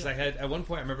weird because I had at one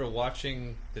point I remember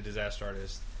watching The Disaster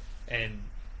Artist and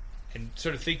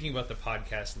sort of thinking about the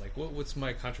podcast and like what's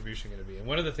my contribution going to be. And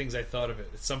one of the things I thought of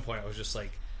it at some point I was just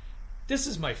like, this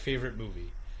is my favorite movie,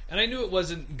 and I knew it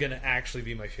wasn't going to actually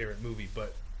be my favorite movie,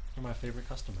 but You're my favorite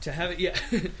customer. to have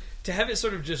it, to have it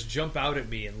sort of just jump out at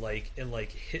me and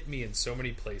hit me in so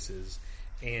many places,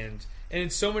 and in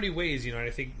so many ways, you know. And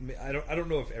I think I don't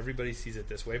know if everybody sees it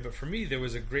this way, but for me, there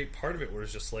was a great part of it where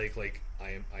it's just like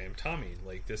I am Tommy.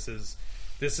 Like this is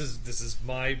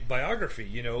my biography,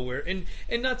 you know. Where and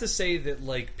not to say that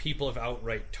like people have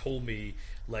outright told me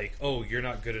like, oh, you're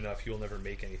not good enough, you'll never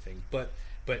make anything, but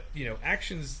you know,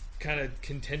 actions can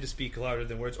tend to speak louder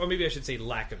than words, or maybe I should say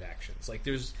lack of actions. Like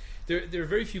there are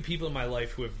very few people in my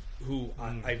life who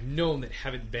I've known that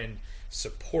haven't been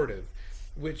supportive,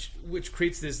 which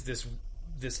creates this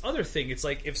other thing. It's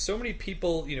like if so many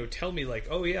people, you know, tell me like,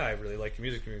 oh yeah, I really like your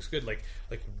music, it's good. Like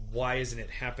why isn't it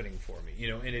happening for me?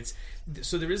 You know, and it's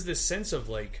so there is this sense of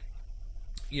like,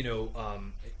 you know,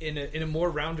 in a more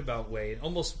roundabout way, and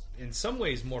almost in some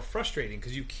ways more frustrating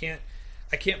because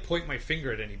I can't point my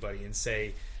finger at anybody and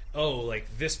say, oh, like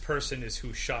this person is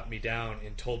who shot me down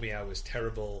and told me I was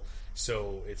terrible,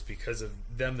 so it's because of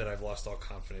them that I've lost all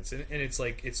confidence. And it's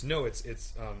like it's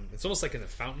almost like in The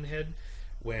Fountainhead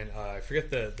when I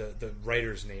forget the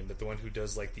writer's name, but the one who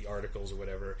does like the articles or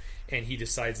whatever, and he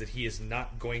decides that he is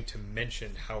not going to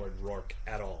mention Howard Rourke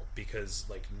at all because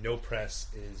like no press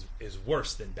is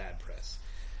worse than bad press,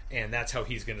 and that's how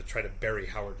he's going to try to bury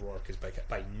Howard Rourke is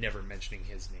by never mentioning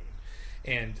his name.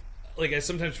 And like I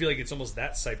sometimes feel like it's almost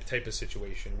that type of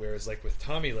situation, whereas like with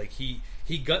Tommy, like he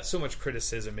got so much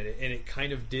criticism and it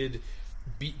kind of did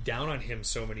beat down on him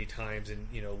so many times, and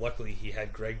you know, luckily he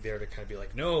had Greg there to kind of be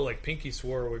like, no, like Pinky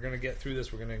swore, we're going to get through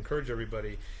this, we're going to encourage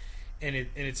everybody. And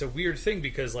it's a weird thing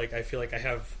because like I feel like I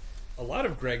have a lot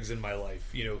of Gregs in my life,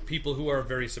 you know, people who are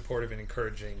very supportive and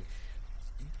encouraging,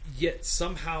 yet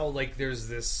somehow like there's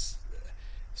this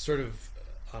sort of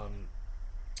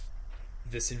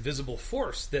this invisible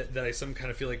force that I some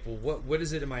kind of feel like, well, what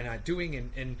is it am I not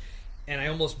doing, and I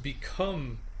almost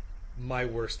become my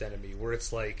worst enemy, where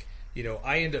it's like, you know,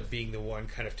 I end up being the one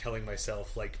kind of telling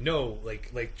myself like, no,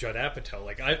 like Judd Apatow,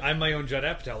 like I'm my own Judd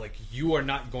Apatow, like you are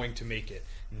not going to make it,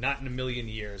 not in a million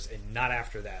years, and not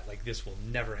after that, like this will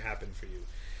never happen for you.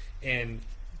 And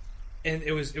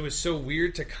it was so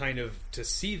weird to kind of to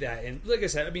see that. And like I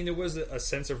said, I mean, there was a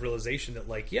sense of realization that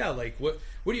like, yeah, like what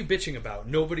are you bitching about?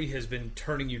 Nobody has been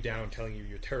turning you down, telling you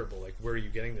you're terrible. Like, where are you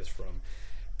getting this from?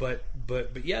 But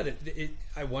yeah,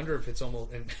 I wonder if it's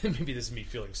almost, and maybe this is me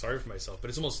feeling sorry for myself, but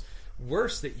it's almost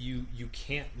worse that you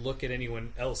can't look at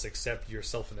anyone else except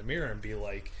yourself in the mirror and be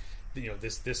like,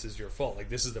 this is your fault. Like,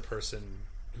 this is the person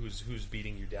who's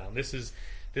beating you down. This is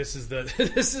this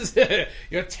is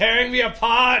you're tearing me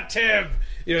apart, Tim.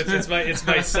 It's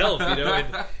myself,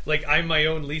 and like, I'm my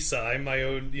own Lisa, I'm my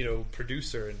own,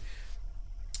 producer. And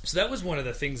so that was one of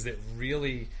the things that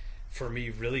really, for me,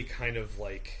 really kind of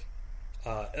like,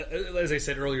 as I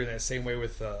said earlier, in that same way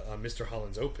with Mr.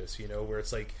 Holland's Opus, where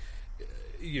it's like,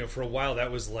 for a while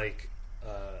that was like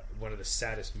one of the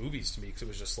saddest movies to me, because it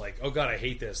was just like, oh god, I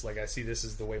hate this. Like, I see this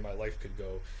is the way my life could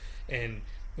go. And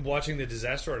watching The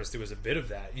Disaster Artist, there was a bit of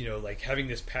that, like having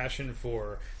this passion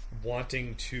for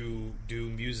wanting to do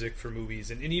music for movies,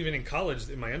 and even in college,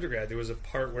 in my undergrad, there was a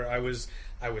part where I was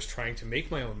trying to make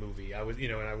my own movie. I was,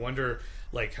 and I wonder,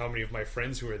 like, how many of my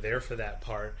friends who were there for that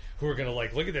part, who were gonna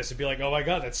like look at this and be like, oh my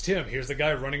god, that's Tim. Here's the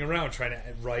guy running around trying to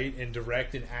write and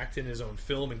direct and act in his own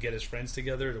film and get his friends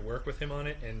together to work with him on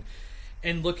it.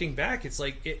 And looking back, it's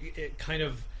like it kind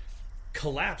of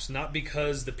collapsed, not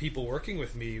because the people working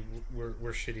with me were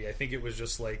shitty. I think it was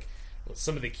just like, well,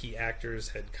 some of the key actors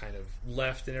had kind of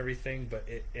left and everything, but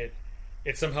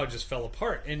it somehow just fell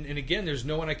apart. And again, there's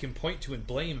no one I can point to and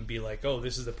blame and be like, oh,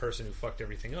 this is the person who fucked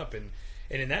everything up. And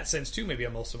in that sense too, maybe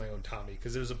I'm also my own Tommy,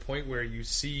 because there's a point where you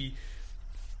see,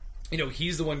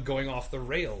 he's the one going off the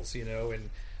rails, and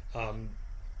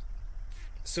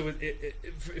so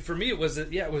for me, it was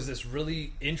this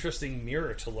really interesting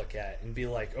mirror to look at and be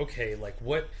like, okay, like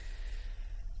what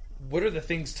are the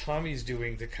things Tommy's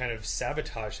doing to kind of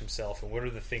sabotage himself, and what are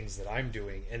the things that I'm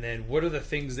doing, and then what are the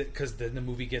things that, because then the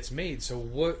movie gets made, so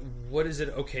what is it?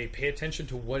 Okay, pay attention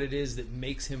to what it is that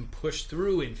makes him push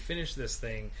through and finish this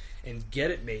thing and get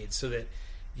it made, so that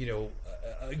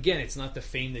again, it's not the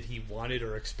fame that he wanted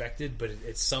or expected, but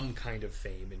it's some kind of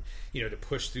fame, and to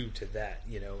push through to that,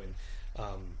 and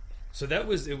so that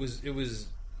was it was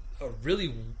a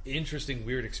really interesting,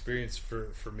 weird experience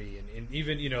for me, and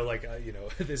even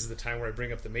this is the time where I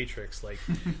bring up The Matrix, like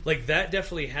like that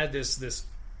definitely had this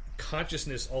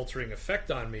consciousness altering effect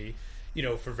on me,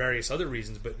 for various other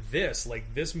reasons, but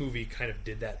this movie kind of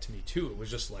did that to me too. It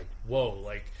was just like, whoa,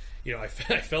 like, I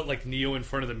felt like Neo in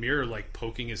front of the mirror, like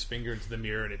poking his finger into the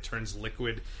mirror, and it turns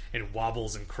liquid and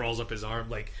wobbles and crawls up his arm.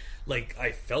 Like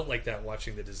I felt like that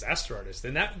watching The Disaster Artist,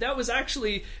 and that was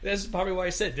actually, that's probably why I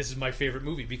said this is my favorite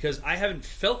movie, because I haven't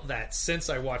felt that since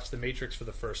I watched The Matrix for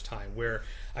the first time, where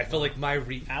I felt like my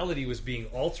reality was being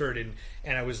altered,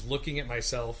 and I was looking at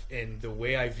myself and the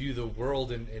way I view the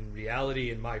world and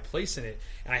reality and my place in it,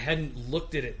 and I hadn't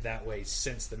looked at it that way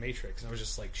since The Matrix, and I was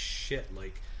just like, shit,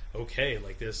 like, okay,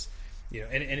 like this,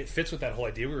 and it fits with that whole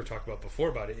idea we were talking about before,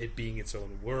 about it being its own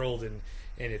world and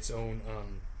its own,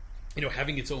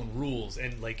 having its own rules,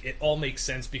 and like it all makes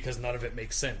sense because none of it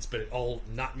makes sense, but it all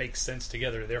not makes sense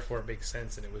together, therefore it makes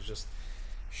sense, and it was just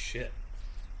shit.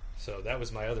 So that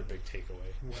was my other big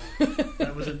takeaway. Wow.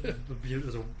 That was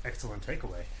an excellent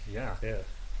takeaway. Yeah.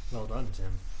 Well done,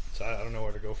 Tim. So I don't know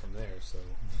where to go from there. So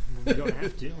we don't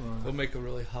have to. We'll make a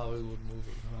really Hollywood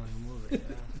movie.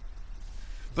 Yeah.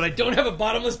 But I don't have a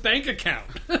bottomless bank account.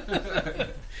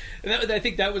 And I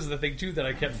think that was the thing too, that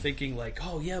I kept thinking, like,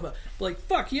 oh yeah, but like,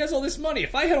 fuck, he has all this money.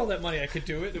 If I had all that money, I could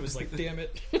do it. It was like, damn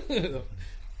it.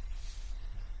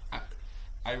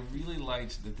 I really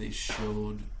liked that they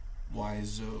showed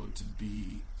Wiseau to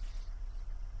be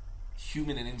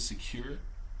human and insecure.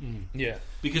 Yeah,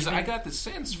 because I got the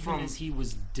sense from as he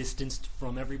was distanced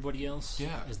from everybody else,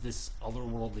 as this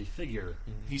otherworldly figure,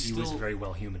 he was very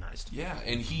well humanized. Yeah,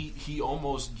 and he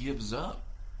almost gives up,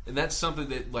 and that's something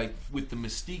that, like, with the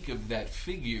mystique of that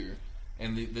figure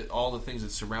and all the things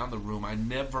that surround the room, I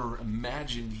never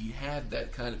imagined he had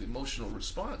that kind of emotional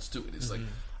response to it. It's like,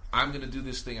 I'm going to do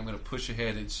this thing, I'm going to push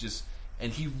ahead. It's just,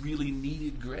 and he really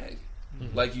needed Greg,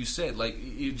 like you said, like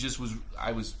it just was.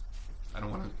 I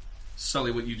don't want to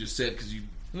sully what you just said, because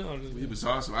it was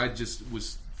awesome. I just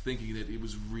was thinking that it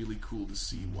was really cool to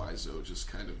see Wiseau just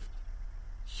kind of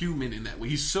human in that way.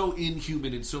 He's so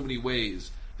inhuman in so many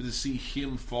ways, but to see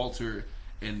him falter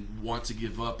and want to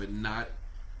give up and not,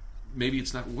 maybe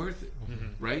it's not worth it,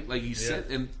 right? Like he said,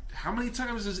 and how many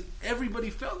times has everybody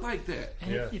felt like that?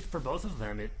 And it, for both of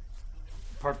them, it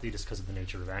partly just because of the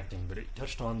nature of acting, but it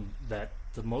touched on that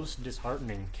the most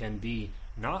disheartening can be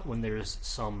not when there's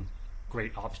some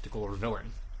great obstacle or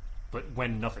villain, but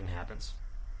when nothing happens.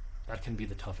 That can be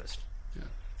the toughest. Yeah.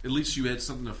 At least you had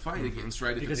something to fight against,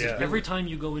 right? Because every time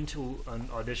you go into an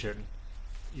audition,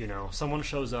 someone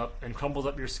shows up and crumbles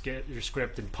up your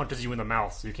script and punches you in the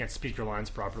mouth so you can't speak your lines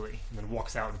properly, and then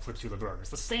walks out and flips you the bird. It's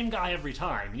the same guy every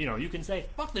time. You can say,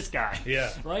 fuck this guy.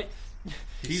 Yeah. Right?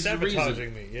 He's the reason.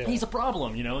 sabotaging me. Yeah. He's a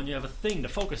problem, and you have a thing to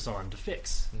focus on, to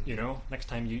fix. Next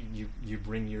time you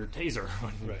bring your taser,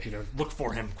 Right. look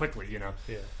for him quickly. Yeah.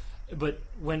 But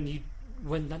when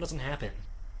that doesn't happen,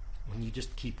 when you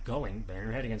just keep going, bang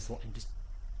your head against the wall, and just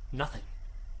nothing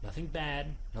bad,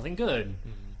 nothing good,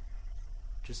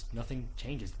 just nothing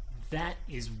changes. That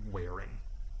is wearing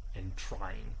and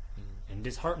trying and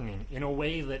disheartening in a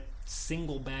way that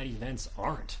single bad events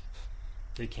aren't.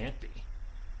 They can't be.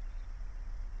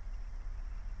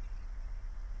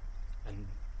 And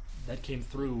that came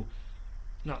through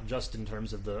not just in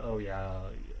terms of the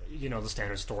the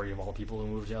standard story of all people who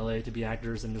move to LA to be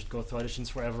actors and just go through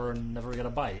auditions forever and never get a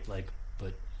bite,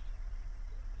 but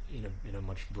in a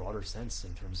much broader sense,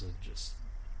 in terms of just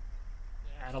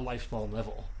at a lifelong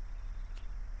level.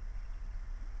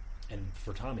 And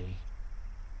for Tommy,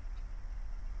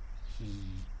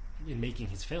 in making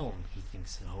his film, he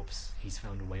thinks and hopes he's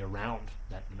found a way around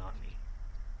that monotony.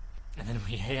 And then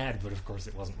we had, but of course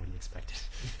it wasn't what he expected.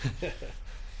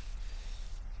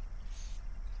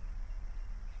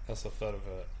 I also thought of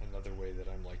another way that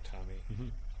I'm like Tommy,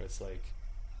 where it's like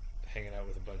hanging out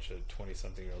with a bunch of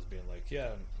 20-something-year-olds being like, yeah,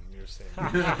 I'm your same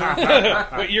year.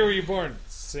 What year were you born?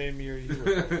 Same year you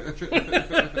were.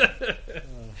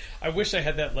 I wish I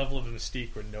had that level of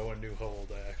mystique where no one knew how old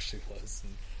I actually was.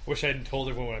 And I wish I hadn't told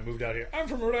everyone when I moved out here, I'm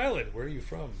from Rhode Island. Where are you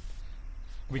from?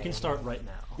 We can start right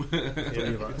now.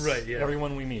 Three of us. Right, yeah.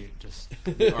 Everyone we meet, just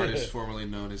The artist formerly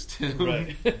known as Tim.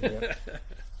 Right.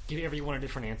 give everyone a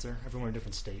different answer, everyone a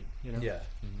different state, Yeah.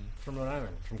 Mm-hmm. From Rhode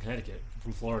Island, from Connecticut,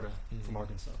 from Florida, from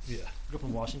Arkansas. Yeah. Grew up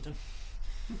in Washington.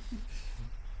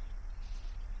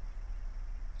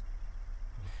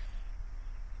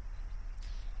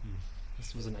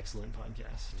 This was an excellent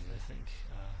podcast, I think.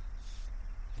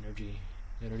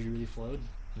 Energy really flowed.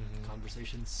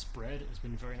 Conversations spread. It's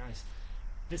been very nice.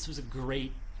 This was a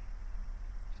great,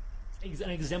 an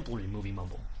exemplary movie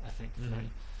mumble, I think, tonight.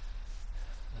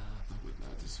 I would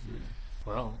not disagree.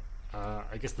 Well,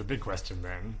 I guess the big question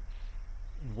then,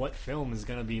 what film is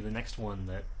going to be the next one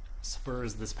that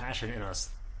spurs this passion in us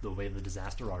the way The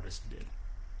Disaster Artist did?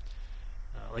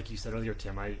 Like you said earlier,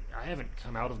 Tim, I haven't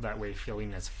come out of that way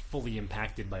feeling as fully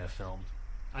impacted by a film.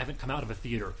 I haven't come out of a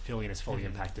theater feeling as fully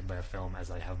impacted by a film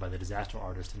as I have by The Disaster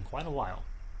Artist in quite a while.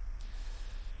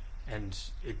 And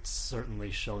it's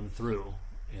certainly shown through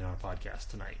in our podcast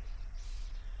tonight.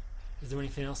 Is there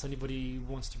anything else anybody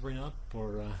wants to bring up?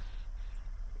 Or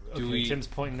Tim's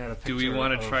pointing at a picture. Do we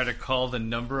want to try to call the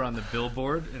number on the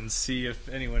billboard and see if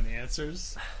anyone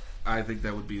answers? I think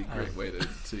that would be a great way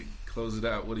to close it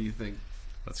out. What do you think?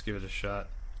 Let's give it a shot.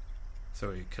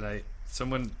 So,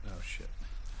 someone... Oh, shit.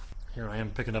 Here I am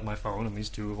picking up my phone, and these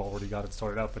two have already got it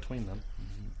sorted out between them.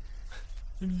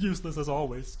 Useless as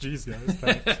always. Jeez, guys,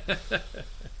 thanks.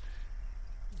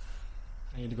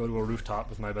 I need to go to a rooftop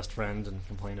with my best friend and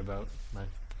complain about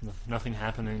nothing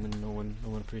happening and no one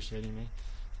appreciating me,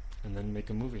 and then make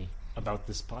a movie about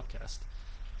this podcast.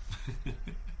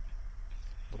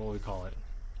 What will we call it?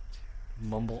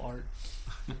 Mumble art?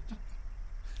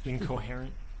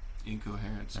 Incoherent?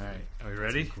 Incoherence. All right. Are we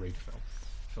ready? It's a great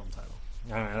film title.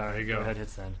 All right, There you go. Go ahead, hit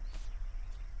send.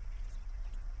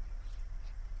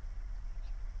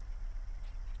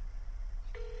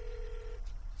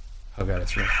 Oh, God,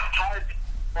 it's right. Hi,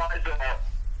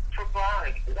 football.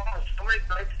 Wow, so many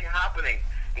great things happening.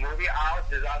 Movie out,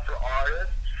 Disaster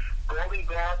Artist, Golden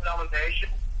Globe nomination.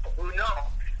 Who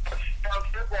knows?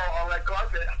 Football on that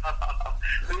carpet.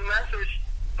 We message.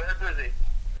 Very busy.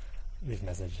 Leave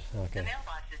message. Okay.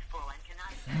 mailbox is full and can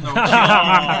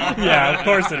I Yeah, of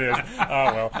course it is.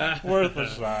 Oh, well. Worth a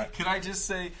shot. Can I just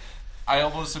say, I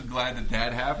almost am glad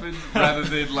that happened rather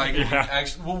than Yeah.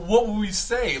 actually. Well, what would we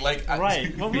say?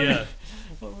 Right. What would Yeah.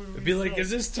 what would we It'd be like, say? is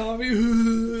this Tommy?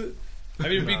 I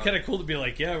mean, it'd be kind of cool to be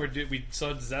like, yeah, we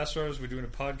saw Disaster Artist. We're doing a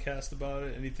podcast about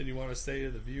it. Anything you want to say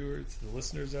to the viewers, to the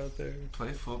listeners out there?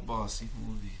 Play football, see the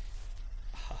movie.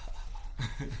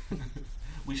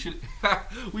 We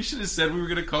should have said we were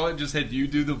gonna call it. Just had you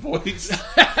do the voice.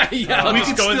 Yeah, we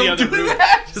just can go in the still other do room.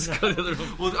 that. Just go to the other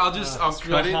room. Well, I'll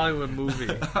cut it. Hollywood movie.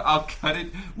 I'll cut it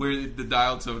where the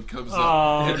dial tone comes Oh,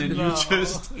 up, and then no. you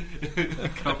just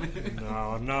come in.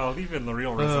 No, leave in the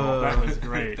real result. That was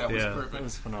great. That was Yeah. perfect. That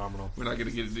was phenomenal. We're not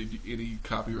gonna get into any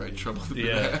copyright trouble. For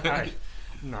Yeah. that.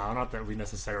 No, not that we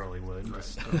necessarily would. Right.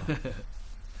 Just,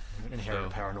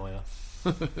 inherent So- paranoia.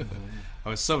 I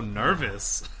was so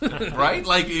nervous. Right?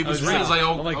 Like it was Oh, real. yeah. It was like,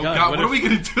 Oh my oh God, God, what what are if- we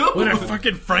gonna do? What if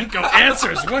fucking Franco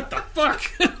answers? What the fuck?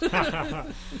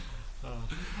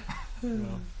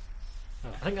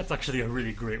 I think that's actually a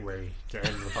really great way to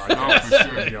end the Oh, podcast. for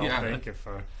sure. Y'all Yeah. think if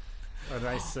a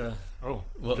nice Joel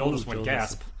Well, just went Joel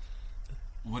gasp.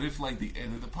 What if, like, the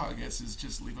end of the podcast is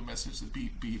just leave a message that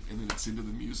beep, beep, and then it's into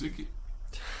the music?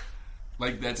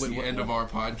 Like, that's the end of our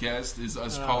podcast, is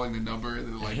us calling the number and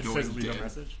then, like, It going says leave dead. a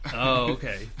message. Oh,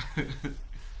 okay.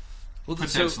 Well,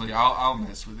 Potentially. I'll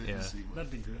mess with it Yeah. and see what...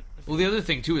 That'd be good. well, the other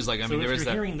thing too is like, I So mean, if there you're is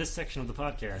that. hearing this section of the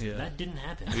podcast, Yeah. that didn't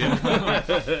happen.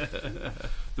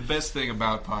 The best thing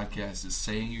about podcasts is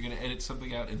saying you're going to edit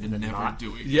something out and then never not.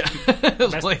 doing it. Yeah,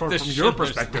 Best Like from the your shit-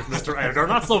 perspective, Mr. Editor.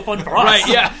 Not so fun for us. right?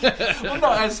 Yeah. Well,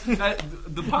 no,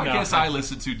 the podcasts I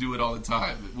listen to do it all the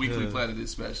time. Weekly Planet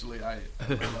especially. I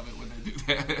love it when they do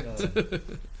that.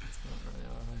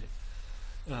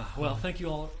 Well, thank you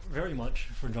all very much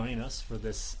for joining us for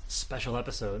this special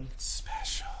episode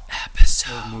Special.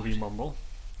 of Movie Mumble.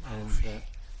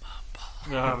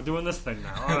 And I'm doing this thing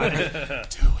now. All right.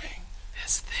 Doing.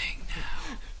 This thing.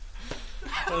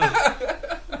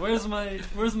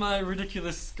 Where's my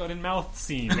ridiculous gun and mouth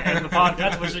scene? And the podcast,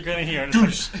 that's what you're gonna hear. And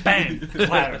it's like, bang,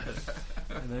 clatter.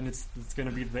 And then it's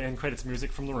gonna be the end credits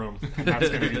music from The Room. And that's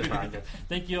gonna be the podcast.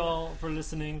 Thank you all for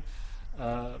listening.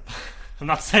 I'm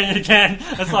not saying it again.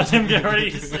 Let's let Tim get ready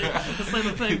to say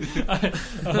the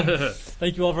thing.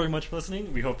 Thank you all very much for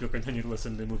listening. We hope you'll continue to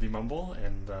listen to Movie Mumble.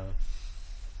 And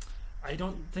I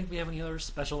don't think we have any other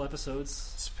special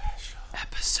episodes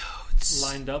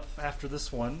lined up after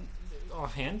this one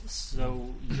offhand.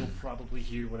 So you'll probably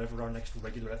hear whatever our next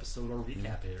regular episode or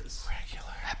recap is.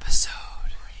 Regular Episode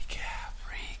recap.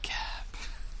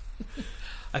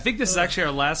 I think this is actually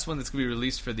our last one that's going to be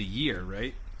released for the year,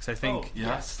 right? Because I think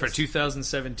yes. for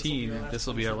 2017, This this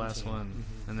will will be be our our last last one,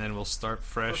 Mhm. and then we'll start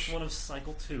fresh. First one of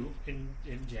Cycle 2 in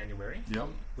January, Yep.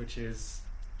 which is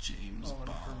James on Bond.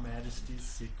 Her Majesty's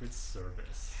Secret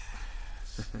Service.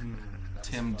 That was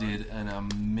Tim fun. did an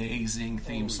amazing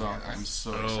theme Oh, song. yes. I'm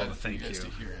so Oh, excited for you thank guys you.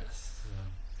 to hear it. Yes.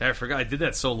 I forgot I did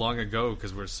that so long ago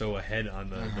because we're so ahead on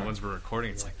the ones we're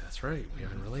recording. It's Yeah. like that's right, we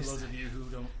haven't For released those it. of you who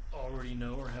don't already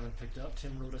know or haven't picked up,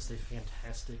 Tim wrote us a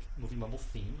fantastic Movie Mumble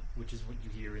theme, which is what you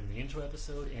hear in the intro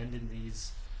episode and in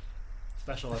these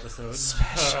special episodes.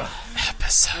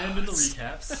 Episode And in the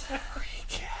recaps.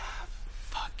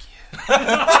 Fuck you.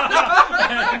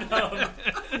 And,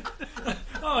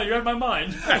 oh, you read my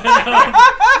mind.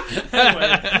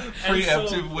 Anyway, and Preemptive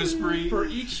so whispering. for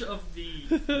each of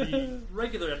the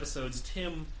regular episodes,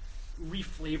 Tim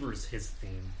reflavors his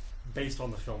theme based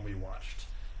on the film we watched,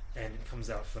 and it comes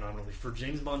out phenomenally. For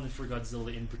James Bond and for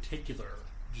Godzilla in particular,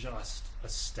 just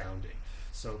astounding.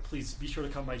 So please be sure to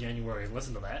come by January and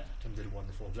listen to that. Tim did a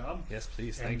wonderful job. Yes,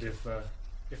 please. And Thank you.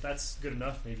 if that's good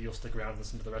enough, maybe you'll stick around and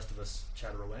listen to the rest of us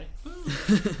chatter away.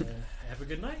 Have a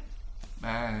good night.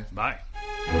 Bye. Bye.